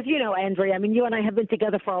 Well, as you know, Andrea, I mean, you and I have been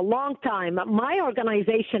together for a long time. My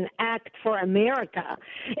organization, Act for America,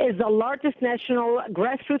 is the largest national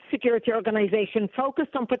grassroots security organization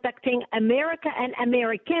focused on protecting America and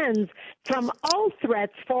Americans from all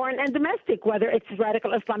threats, foreign and domestic, whether it's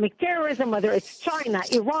radical Islamic terrorism, whether it's China,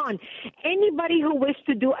 Iran, anybody who wishes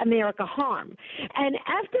to do America harm. And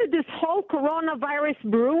after this whole coronavirus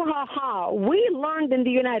brouhaha, we learned in the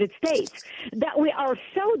United States that we are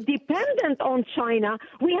so dependent dependent on China,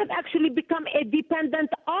 we have actually become a dependent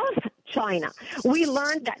of China. We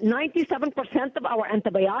learned that 97% of our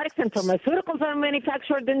antibiotics and pharmaceuticals are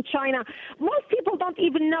manufactured in China. Most people don't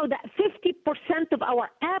even know that 50% of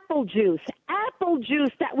our apple juice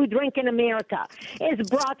that we drink in America is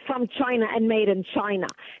brought from China and made in China.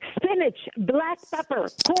 Spinach, black pepper,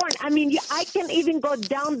 corn. I mean, I can even go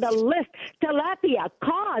down the list. Tilapia,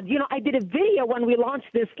 cod. You know, I did a video when we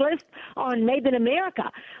launched this list on Made in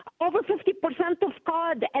America. Over 50% of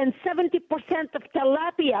cod and 70% of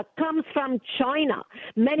tilapia comes from China,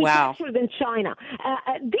 manufactured in China.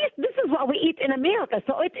 This is what we eat in America.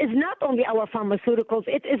 So it is not only our pharmaceuticals.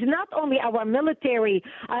 It is not only our military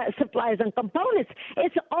supplies and components.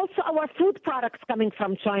 It's also our food products coming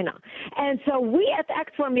from China. And so we at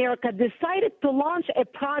Act for America decided to launch a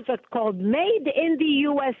project called Made in the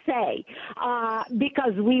USA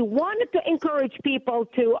because we wanted to encourage people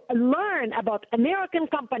to learn about American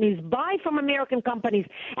companies, buy from American companies,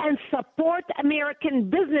 and support American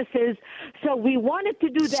businesses. So we wanted to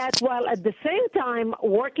do that while at the same time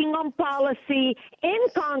working on policy in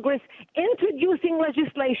Congress, introducing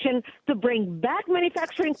legislation to bring back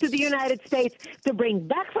manufacturing to the United States, to bring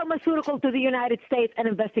back pharmaceutical to the United States, and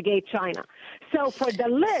investigate China. So for the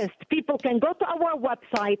list, people can go to our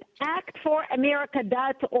website,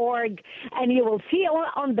 actforamerica.org, and you will see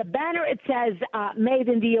on the banner it says Made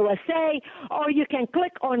in the USA, or you can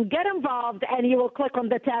click on Get Involved, and you will click on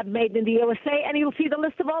the tab Made in the USA, and you'll see the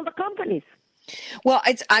list of all the companies. Well,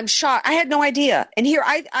 I'm shocked. I had no idea. And here,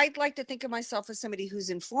 I'd like to think of myself as somebody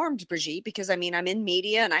who's informed, Brigitte, because, I mean, I'm in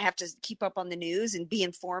media and I have to keep up on the news and be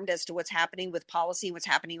informed as to what's happening with policy and what's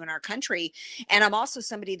happening in our country. And I'm also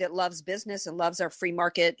somebody that loves business and loves our free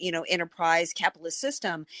market, you know, enterprise capitalist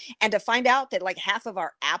system. And to find out that like half of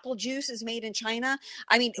our apple juice is made in China.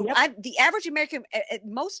 I mean, the average American,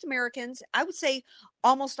 most Americans, I would say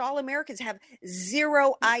almost all Americans have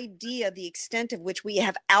zero idea the extent of which we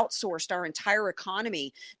have outsourced our entire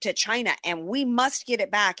economy to China, and we must get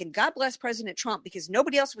it back. And God bless President Trump, because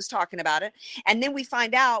nobody else was talking about it. And then we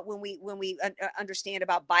find out when we understand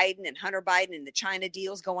about Biden and Hunter Biden and the China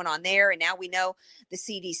deals going on there, and now we know the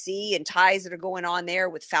CDC and ties that are going on there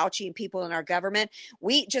with Fauci and people in our government.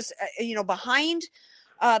 We just, behind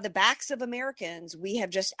the backs of Americans, we have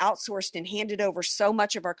just outsourced and handed over so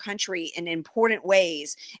much of our country in important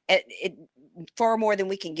ways, far more than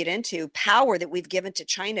we can get into, power that we've given to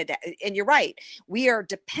China. And you're right, we are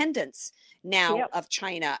dependents now of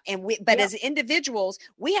China. But as individuals,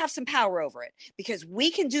 we have some power over it because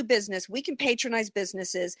we can do business. We can patronize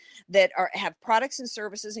businesses that have products and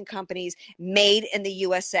services and companies made in the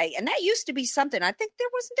USA. And that used to be something. I think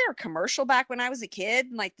wasn't there a commercial back when I was a kid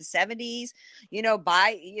in like the 70s,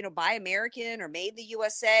 buy American or made in the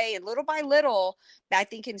USA. And little by little, I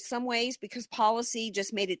think in some ways, because policy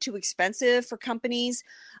just made it too expensive for companies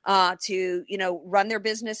to, run their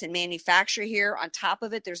business and manufacture here. On top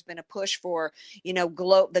of it, there's been a push for,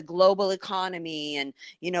 the global economy and,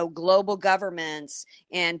 global governments.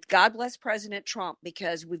 And God bless President Trump,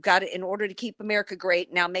 because we've got to, in order to keep America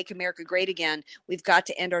great, now make America great again, we've got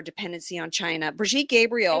to end our dependency on China. Brigitte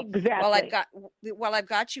Gabriel, while I've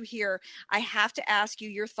got you here, I have to ask you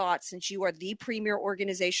your thoughts, since you are the premier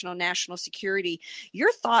organization on national security,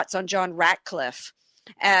 your thoughts on John Ratcliffe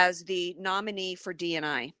as the nominee for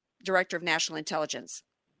DNI, Director of National Intelligence.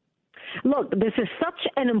 Look, this is such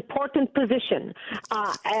an important position.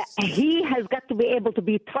 He has got to be able to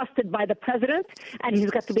be trusted by the president, and he's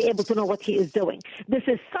got to be able to know what he is doing. This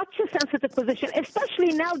is such a sensitive position,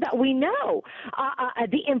 especially now that we know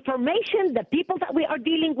the information, the people that we are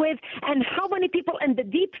dealing with, and how many people in the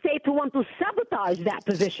deep state who want to sabotage that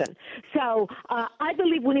position. So I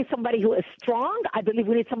believe we need somebody who is strong. I believe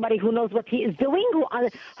we need somebody who knows what he is doing,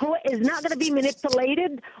 who is not going to be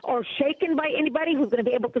manipulated or shaken by anybody, who's going to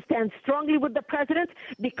be able to stand strongly with the president,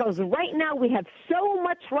 because right now we have so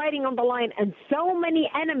much riding on the line and so many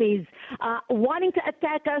enemies wanting to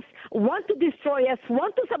attack us, want to destroy us,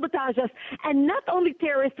 want to sabotage us, and not only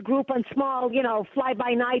terrorist group and small,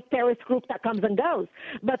 fly-by-night terrorist group that comes and goes,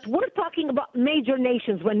 but we're talking about major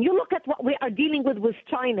nations. When you look at what we are dealing with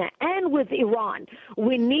China and with Iran,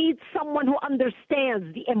 we need someone who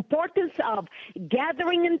understands the importance of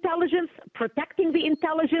gathering intelligence, protecting the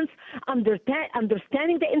intelligence,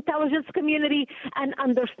 understanding the intelligence community, and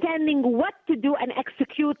understanding what to do and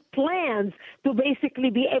execute plans to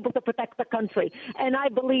basically be able to protect the country. And I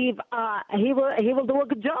believe he will do a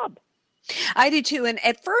good job. I do too. And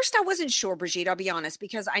at first I wasn't sure, Brigitte, I'll be honest,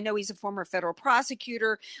 because I know he's a former federal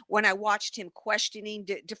prosecutor. When I watched him questioning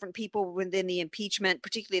different people within the impeachment,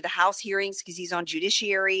 particularly the House hearings, because he's on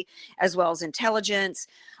judiciary as well as intelligence,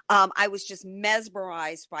 I was just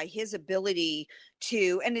mesmerized by his ability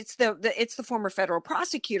to, and it's the former federal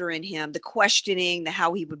prosecutor in him, the questioning, the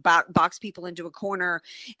how he would box people into a corner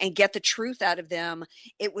and get the truth out of them.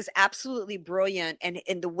 It was absolutely brilliant. And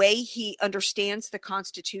in the way he understands the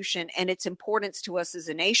Constitution and its importance to us as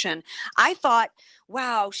a nation, I thought,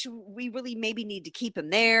 wow, should we really maybe need to keep him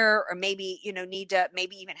there, or maybe, need to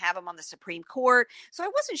maybe even have him on the Supreme Court. So I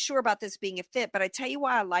wasn't sure about this being a fit, but I tell you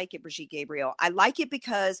why I like it, Brigitte Gabriel. I like it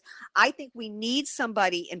because I think we need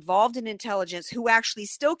somebody involved in intelligence who actually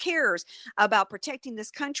still cares about protecting this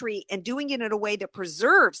country and doing it in a way that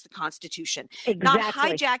preserves the Constitution, not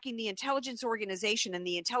hijacking the intelligence organization and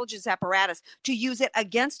the intelligence apparatus to use it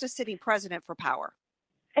against a sitting president for power.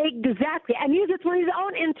 Exactly. And use it for his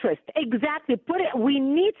own interest. Exactly. We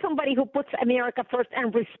need somebody who puts America first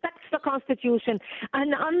and respects the Constitution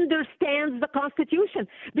and understands the Constitution.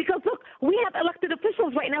 Because look, we have elected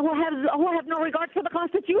officials right now who have no regard for the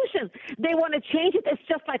Constitution. They want to change it. It's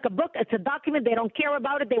just like a book. It's a document. They don't care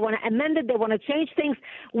about it. They want to amend it. They want to change things.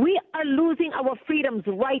 We are losing our freedoms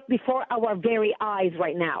right before our very eyes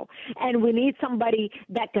right now. And we need somebody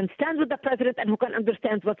that can stand with the president and who can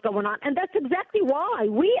understand what's going on. And that's exactly why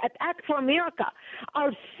we at Act for America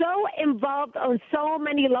are so involved on so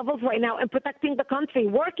many levels right now in protecting the country,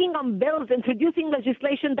 working on bills, introducing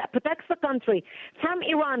legislation that protects the country from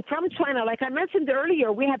Iran, from China. Like I mentioned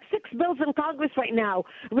earlier, we have 6 bills in Congress right now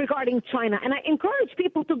regarding China. And I encourage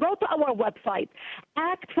people to go to our website,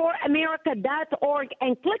 actforamerica.org,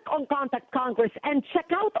 and click on Contact Congress and check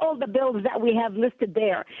out all the bills that we have listed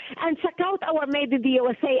there. And check out our Made in the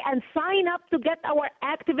USA and sign up to get our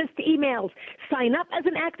activist emails. Sign up as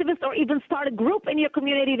an activist or even start a group in your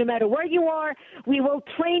community, no matter where you are. We will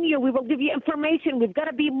train you. We will give you information. We've got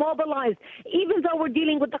to be mobilized. Even though we're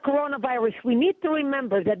dealing with the coronavirus, we need to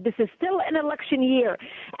remember that this is still an election year,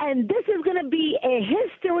 and this is going to be a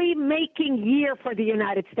history-making year for the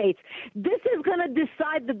United States. This is going to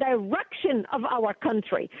decide the direction of our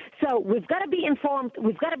country. So we've got to be informed.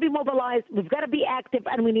 We've got to be mobilized. We've got to be active,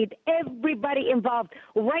 and we need everybody involved.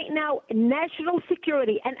 Right now, national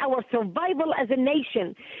security and our survival as a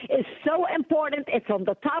nation is so important. It's on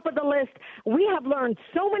the top of the list. We have learned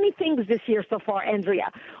so many things this year so far, Andrea.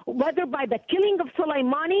 Whether by the killing of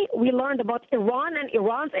Soleimani, we learned about Iran and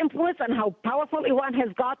Iran's influence and how powerful Iran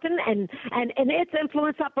has gotten and its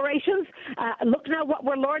influence operations. Look now what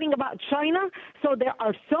we're learning about China. So there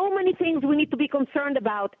are so many things we need to be concerned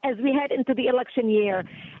about as we head into the election year.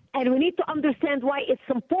 And we need to understand why it's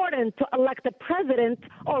important to elect a president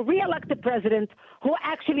or re-elect a president who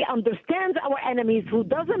actually understands our enemies, who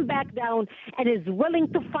doesn't back down, and is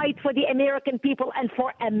willing to fight for the American people and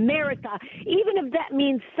for America, even if that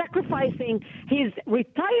means sacrificing his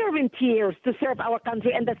retirement years to serve our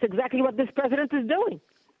country. And that's exactly what this president is doing.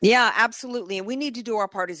 Yeah, absolutely. And we need to do our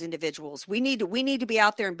part as individuals. We need to be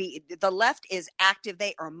out there and the left is active.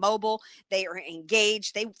 They are mobile. They are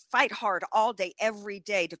engaged. They fight hard all day, every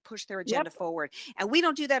day to push their agenda forward. And we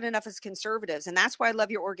don't do that enough as conservatives. And that's why I love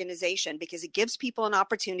your organization, because it gives people an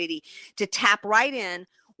opportunity to tap right in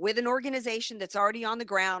with an organization that's already on the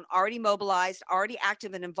ground, already mobilized, already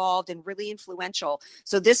active and involved and really influential.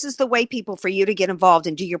 So this is the way, people, for you to get involved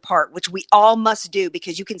and do your part, which we all must do,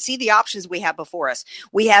 because you can see the options we have before us.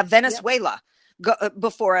 We have Venezuela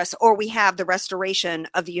before us, or we have the restoration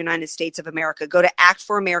of the United States of America. Go to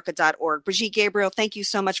actforamerica.org. Brigitte Gabriel, thank you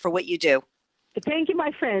so much for what you do. Thank you,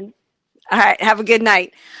 my friend. All right. Have a good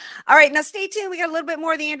night. All right. Now stay tuned. We got a little bit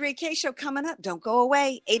more of the Andrea Kaye Show coming up. Don't go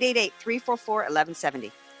away.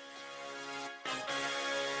 888-344-1170.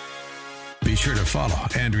 Be sure to follow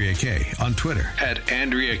Andrea Kaye on Twitter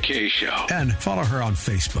 @AndreaKayeShow. And follow her on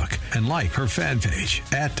Facebook and like her fan page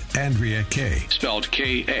 @AndreaKaye. Spelled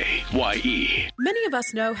Kaye. Many of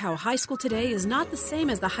us know how high school today is not the same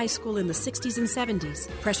as the high school in the 60s and 70s.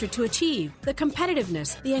 Pressure to achieve, the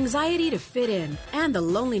competitiveness, the anxiety to fit in, and the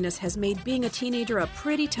loneliness has made being a teenager a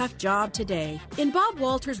pretty tough job today. In Bob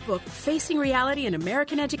Walter's book, Facing Reality in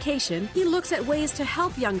American Education, he looks at ways to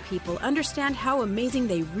help young people understand how amazing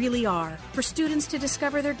they really are. For students to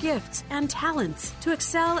discover their gifts and talents, to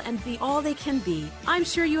excel and be all they can be. I'm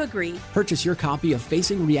sure you agree. Purchase your copy of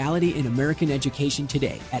Facing Reality in American Education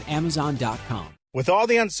today at Amazon.com. With all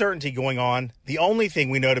the uncertainty going on, the only thing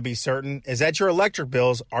we know to be certain is that your electric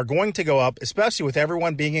bills are going to go up, especially with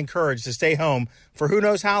everyone being encouraged to stay home for who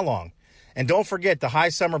knows how long. And don't forget, the high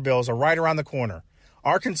summer bills are right around the corner.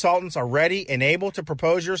 Our consultants are ready and able to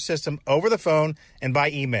propose your system over the phone and by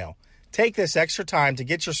email. Take this extra time to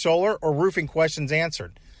get your solar or roofing questions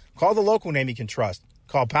answered. Call the local name you can trust.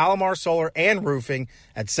 Call Palomar Solar and Roofing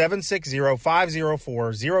at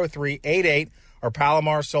 760-504-0388 or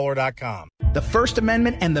palomarsolar.com. The First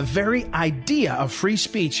Amendment and the very idea of free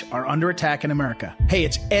speech are under attack in America. Hey,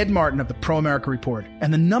 it's Ed Martin of the Pro America Report,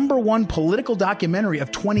 and the #1 political documentary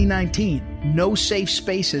of 2019, No Safe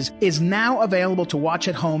Spaces, is now available to watch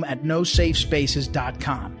at home at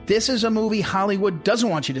nosafespaces.com. This is a movie Hollywood doesn't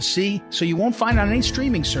want you to see, so you won't find it on any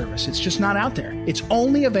streaming service. It's just not out there. It's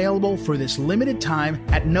only available for this limited time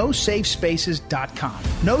at nosafespaces.com.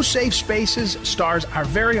 No Safe Spaces stars our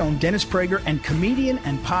very own Dennis Prager and comedian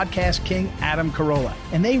and podcast king Adam Carolla,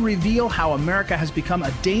 and they reveal how America has become a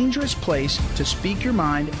dangerous place to speak your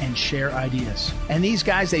mind and share ideas. And these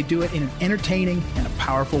guys, they do it in an entertaining and a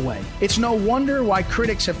powerful way. It's no wonder why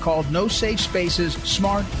critics have called No Safe Spaces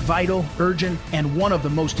smart, vital, urgent, and one of the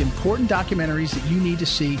most important documentaries that you need to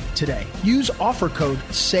see today. Use offer code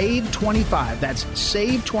SAVE25, that's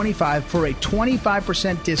SAVE25, for a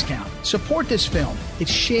 25% discount. Support this film. It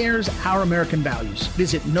shares our American values.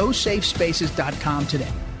 Visit nosafespaces.com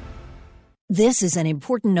today. This is an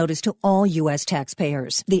important notice to all U.S.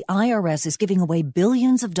 taxpayers. The IRS is giving away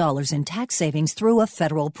billions of dollars in tax savings through a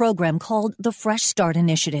federal program called the Fresh Start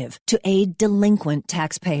Initiative to aid delinquent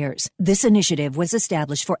taxpayers. This initiative was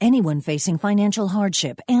established for anyone facing financial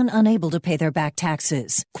hardship and unable to pay their back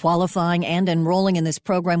taxes. Qualifying and enrolling in this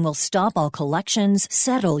program will stop all collections,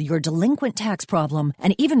 settle your delinquent tax problem,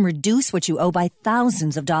 and even reduce what you owe by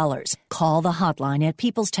thousands of dollars. Call the hotline at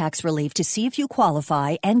People's Tax Relief to see if you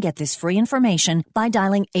qualify and get this free information by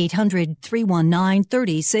dialing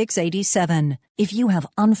 800-319-3687. If you have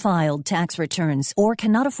unfiled tax returns or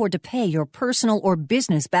cannot afford to pay your personal or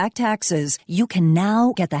business back taxes, you can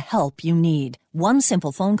now get the help you need. One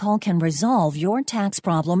simple phone call can resolve your tax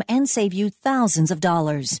problem and save you thousands of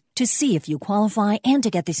dollars. To see if you qualify and to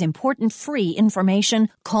get this important free information,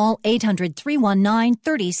 call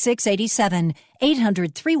 800-319-3687.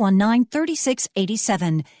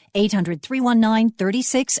 800-319-3687.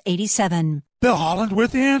 800-319-3687. Bill Holland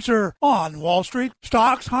with the answer. On Wall Street,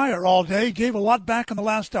 stocks higher all day, gave a lot back in the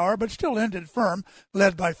last hour, but still ended firm,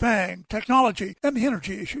 led by FANG, technology, and the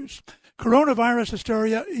energy issues. Coronavirus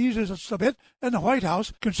hysteria eases us a bit, and the White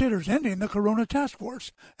House considers ending the Corona Task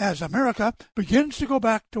Force as America begins to go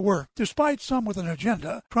back to work, despite some with an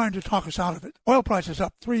agenda trying to talk us out of it. Oil prices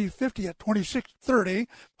up $3.50 at $26.30,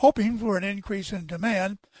 hoping for an increase in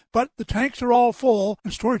demand, but the tanks are all full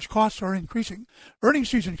and storage costs are increasing. Earnings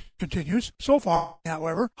season continues, so far,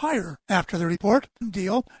 however, higher after the report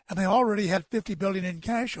deal, and they already had $50 billion in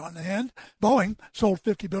cash on hand. Boeing sold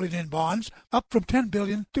 $50 billion in bonds, up from $10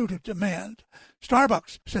 billion due to demand.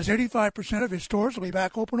 Starbucks says 85% of its stores will be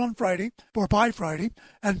back open on Friday or by Friday,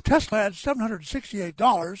 and Tesla at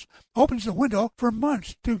 $768 opens the window for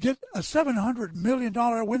months to get a $700 million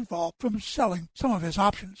windfall from selling some of his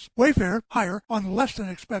options. Wayfair higher on less than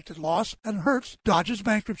expected loss, and Hertz dodges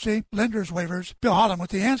bankruptcy, lenders waivers. Bill Holland with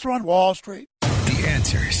the answer on Wall Street. The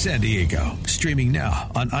Answer San Diego, streaming now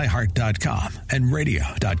on iHeart.com and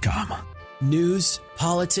radio.com. News,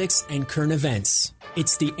 politics, and current events.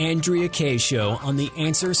 It's the Andrea Kaye Show on The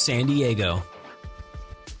Answer San Diego.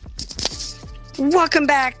 Welcome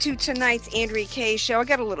back to tonight's Andrea Kaye Show. I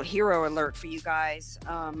got a little hero alert for you guys.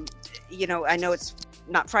 I know it's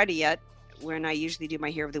not Friday yet, when I usually do my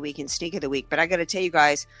Hero of the Week and Sneak of the Week, but I got to tell you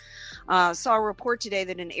guys, saw a report today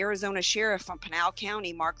that an Arizona sheriff from Pinal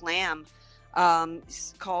County, Mark Lamb,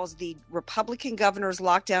 calls the Republican governor's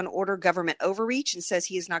lockdown order government overreach and says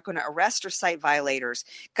he is not going to arrest or cite violators.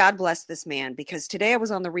 God bless this man, because today I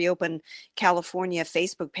was on the Reopen California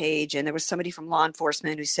Facebook page, and there was somebody from law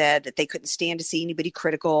enforcement who said that they couldn't stand to see anybody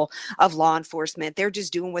critical of law enforcement. They're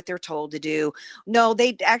just doing what they're told to do. No,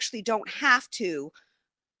 they actually don't have to.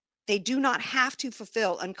 They do not have to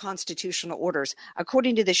fulfill unconstitutional orders.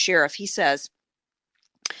 According to the sheriff, he says,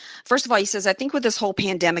 first of all, he says, I think with this whole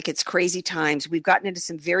pandemic, it's crazy times. We've gotten into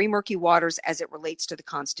some very murky waters as it relates to the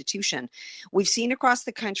Constitution. We've seen across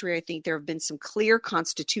the country, I think there have been some clear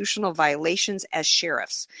constitutional violations as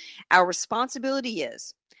sheriffs. Our responsibility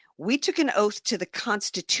is, we took an oath to the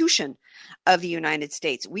Constitution of the United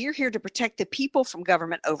States. We are here to protect the people from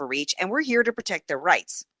government overreach, and we're here to protect their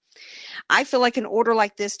rights. I feel like an order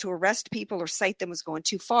like this to arrest people or cite them was going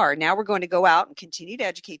too far. Now we're going to go out and continue to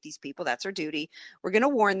educate these people. That's our duty. We're going to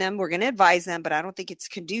warn them. We're going to advise them, but I don't think it's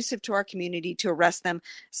conducive to our community to arrest them,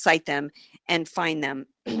 cite them, and fine them.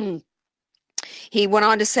 He went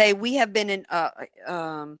on to say, we have been in,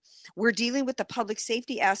 we're dealing with the public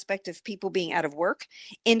safety aspect of people being out of work,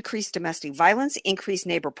 increased domestic violence, increased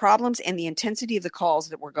neighbor problems, and the intensity of the calls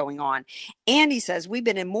that were going on. And he says, we've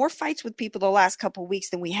been in more fights with people the last couple of weeks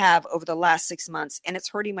than we have over the last 6 months, and it's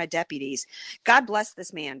hurting my deputies. God bless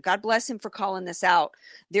this man. God bless him for calling this out.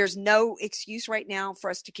 There's no excuse right now for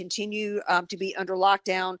us to continue to be under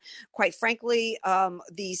lockdown. Quite frankly,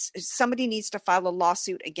 somebody needs to file a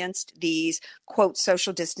lawsuit against these, quote,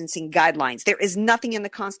 social distancing guidelines. There is nothing in the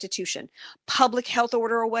Constitution, public health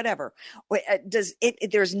order or whatever,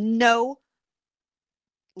 there's no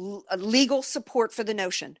legal support for the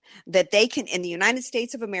notion that they can, in the United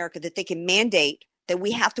States of America, that they can mandate that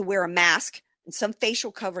we have to wear a mask and some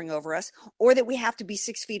facial covering over us, or that we have to be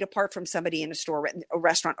 6 feet apart from somebody in a store, a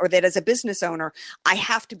restaurant, or that as a business owner, I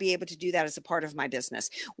have to be able to do that as a part of my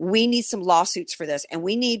business. We need some lawsuits for this, and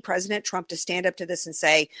we need President Trump to stand up to this and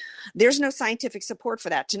say, there's no scientific support for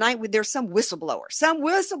that. Tonight, there's some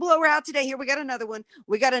whistleblower out today. Here, we got another one.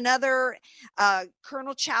 We got another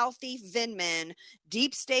Colonel Chow Thief Vindman,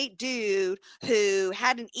 deep state dude who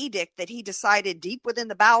had an edict that he decided deep within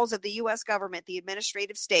the bowels of the U.S. government, the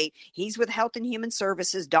administrative state. He's with Health and Human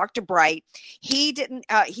Services, Dr. Bright.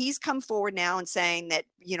 He's come forward now and saying that,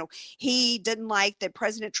 he didn't like that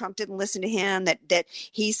President Trump didn't listen to him, that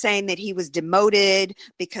he's saying that he was demoted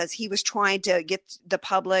because he was trying to get the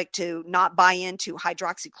public to not buy into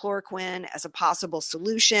hydroxychloroquine as a possible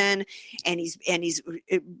solution. And he's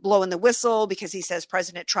blowing the whistle because he says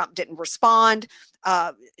President Trump didn't respond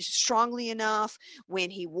strongly enough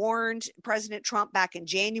when he warned President Trump back in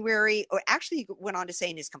January, or actually he went on to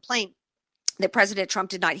say in his complaint that President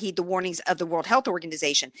Trump did not heed the warnings of the World Health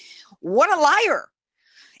Organization. What a liar.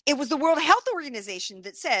 It was the World Health Organization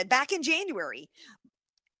that said back in January,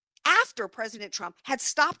 after President Trump had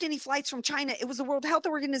stopped any flights from China, it was the World Health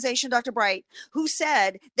Organization, Dr. Bright, who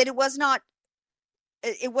said that it was not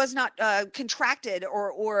contracted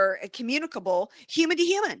or communicable human to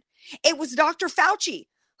human. It was Dr. Fauci,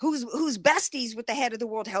 who's besties with the head of the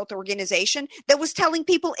World Health Organization, that was telling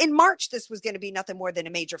people in March this was going to be nothing more than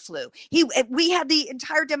a major flu. We had the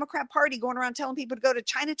entire Democrat Party going around telling people to go to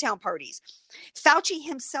Chinatown parties. Fauci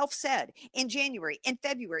himself said in January, in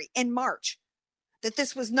February, in March that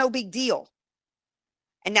this was no big deal.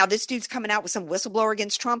 And now this dude's coming out with some whistleblower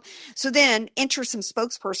against Trump. So then enter some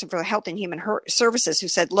spokesperson for Health and Human Services who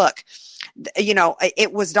said, look,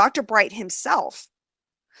 it was Dr. Bright himself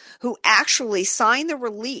who actually signed the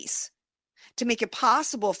release to make it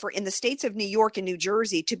possible for in the states of New York and New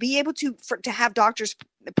Jersey to be able to have doctors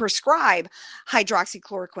prescribe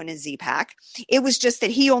hydroxychloroquine and Z-Pak. It was just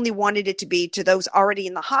that he only wanted it to be to those already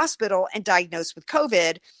in the hospital and diagnosed with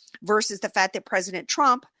COVID, versus the fact that President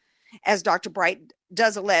Trump, as Dr. Bright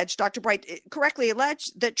does allege, Dr. Bright correctly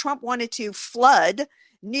alleged that Trump wanted to flood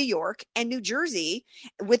New York and New Jersey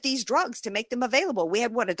with these drugs to make them available. We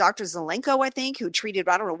had a Dr. Zelenko, I think, who treated,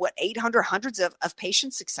 800, hundreds of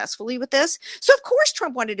patients successfully with this. So of course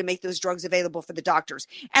Trump wanted to make those drugs available for the doctors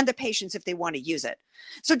and the patients if they want to use it.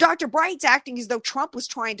 So Dr. Bright's acting as though Trump was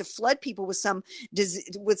trying to flood people with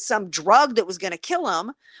some drug that was going to kill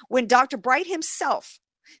them, when Dr. Bright himself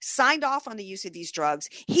signed off on the use of these drugs.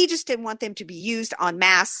 He just didn't want them to be used en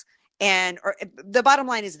masse. The bottom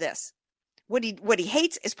line is this. What he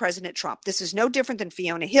hates is President Trump. This is no different than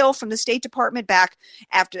Fiona Hill from the State Department back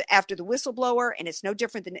after the whistleblower, and it's no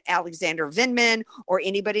different than Alexander Vindman or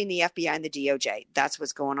anybody in the FBI and the DOJ. That's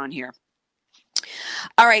what's going on here.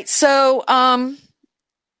 All right, so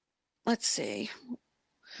let's see.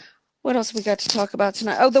 What else we got to talk about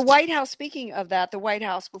tonight? Oh, the White House. Speaking of that, the White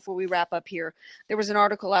House, before we wrap up here, there was an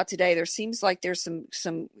article out today. There seems like there's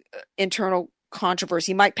some internal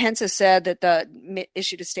controversy. Mike Pence has said that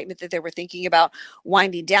issued a statement that they were thinking about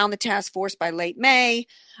winding down the task force by late May.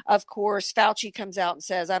 Of course, Fauci comes out and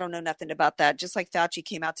says, I don't know nothing about that. Just like Fauci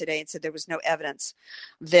came out today and said there was no evidence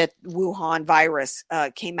that Wuhan virus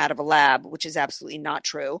came out of a lab, which is absolutely not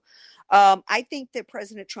true. I think that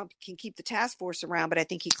President Trump can keep the task force around, but I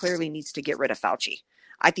think he clearly needs to get rid of Fauci.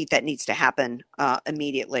 I think that needs to happen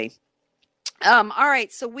immediately. All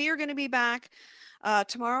right, so we are going to be back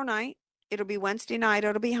tomorrow night. It'll be Wednesday night.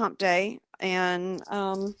 It'll be hump day. And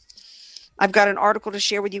I've got an article to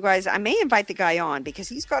share with you guys. I may invite the guy on because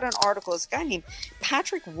he's got an article. This guy named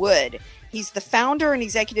Patrick Wood. He's the founder and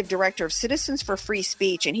executive director of Citizens for Free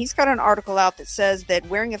Speech. And he's got an article out that says that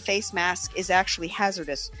wearing a face mask is actually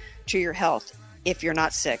hazardous to your health if you're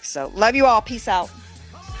not sick. So love you all. Peace out.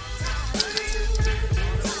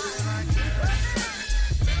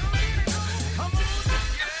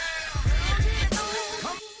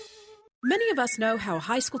 Many Many of us know how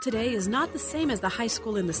high school today is not the same as the high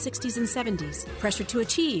school in the 60s and 70s. Pressure to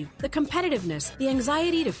achieve, the competitiveness, the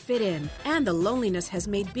anxiety to fit in, and the loneliness has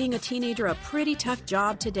made being a teenager a pretty tough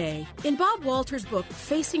job today. In Bob Walter's book,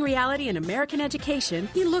 Facing Reality in American Education,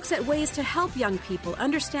 he looks at ways to help young people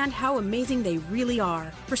understand how amazing they really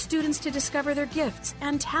are, for students to discover their gifts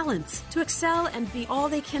and talents, to excel and be all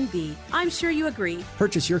they can be. I'm sure you agree.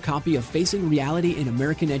 Purchase your copy of Facing Reality in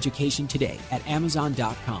American Education today at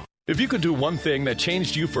Amazon.com. If you could do one thing that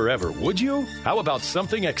changed you forever, would you? How about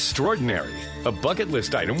something extraordinary? A bucket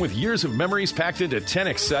list item with years of memories packed into 10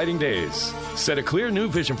 exciting days. Set a clear new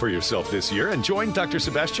vision for yourself this year and join Dr.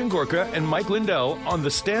 Sebastian Gorka and Mike Lindell on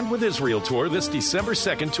the Stand With Israel Tour this December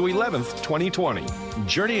 2nd to 11th, 2020.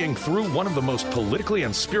 Journeying through one of the most politically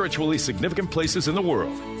and spiritually significant places in the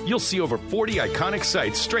world. You'll see over 40 iconic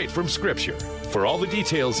sites straight from Scripture. For all the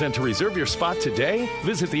details and to reserve your spot today,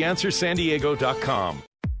 visit theanswersandiego.com.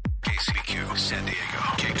 KCBQ, San Diego,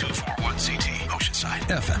 K241CT, Oceanside,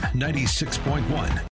 FM 96.1.